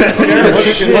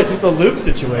 What's the loop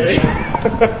situation?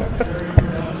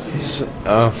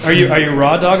 Are you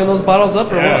raw dogging those bottles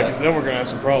up or Yeah, what? because then we're gonna have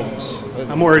some problems.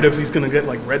 I'm worried if he's going to get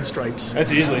like red stripes.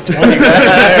 That's easily 20.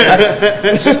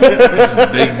 This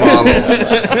big bottle,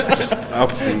 just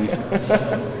up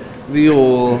the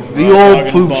old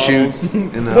poop bottles. shoot,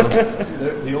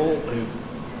 The old loop.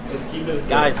 Let's keep it.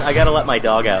 Guys, I gotta let my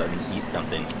dog out and eat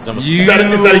something. It's almost Is that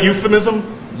a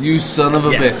euphemism? You son of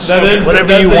a bitch. That is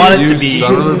Whatever you want it to You be.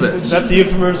 son of a bitch. That's a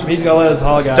euphemism. He's gonna let his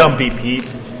hog out. Stumpy Pete.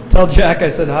 Tell Jack I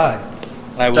said hi.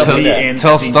 I will do that.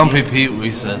 Tell Stumpy Pete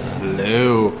we said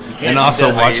hello. And also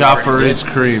do that watch while out you're for already his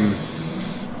cream.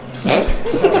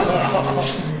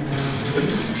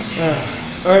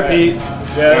 All right, Pete. Yeah,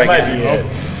 that might be it.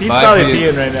 He's Bye, probably Pete.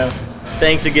 peeing right now.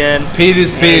 Thanks again. Pete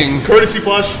is peeing. Courtesy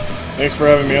flush. Thanks for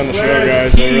having me on the show,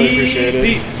 guys. I really appreciate it.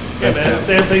 Pete. Yeah, man.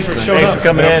 Sam, thanks for showing Thanks up. for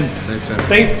coming in. Thanks, Sam.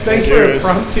 Thanks for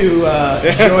impromptu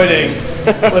joining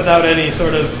without any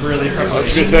sort of really I was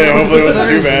promotion. just saying, hopefully it wasn't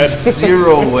too bad. There's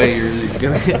zero way you're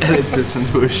gonna edit this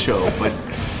into a show, but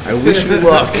I wish you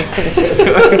luck. I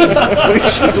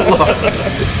wish you luck.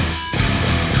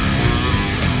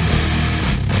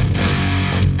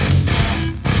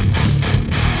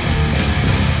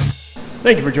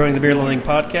 Thank you for joining the Beer and Loathing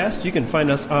podcast. You can find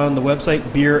us on the website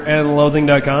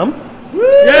beerandloathing.com.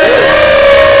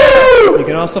 You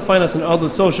can also find us on all the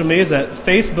social medias at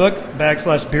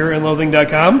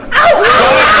Facebook.com/beerandloathing.com.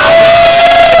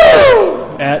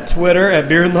 At Twitter at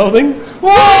Beer and Loathing.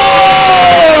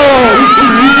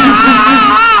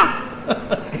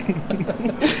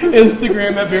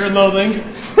 Instagram at Beer and Loathing.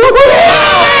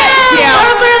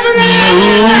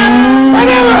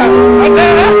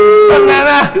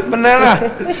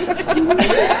 Banana.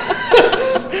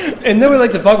 And then we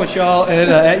like to fuck with y'all.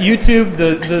 And at YouTube,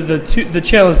 the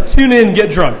channel is Tune In, Get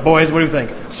Drunk. Boys, what do you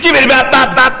think?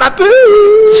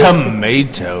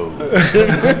 Tomatoes.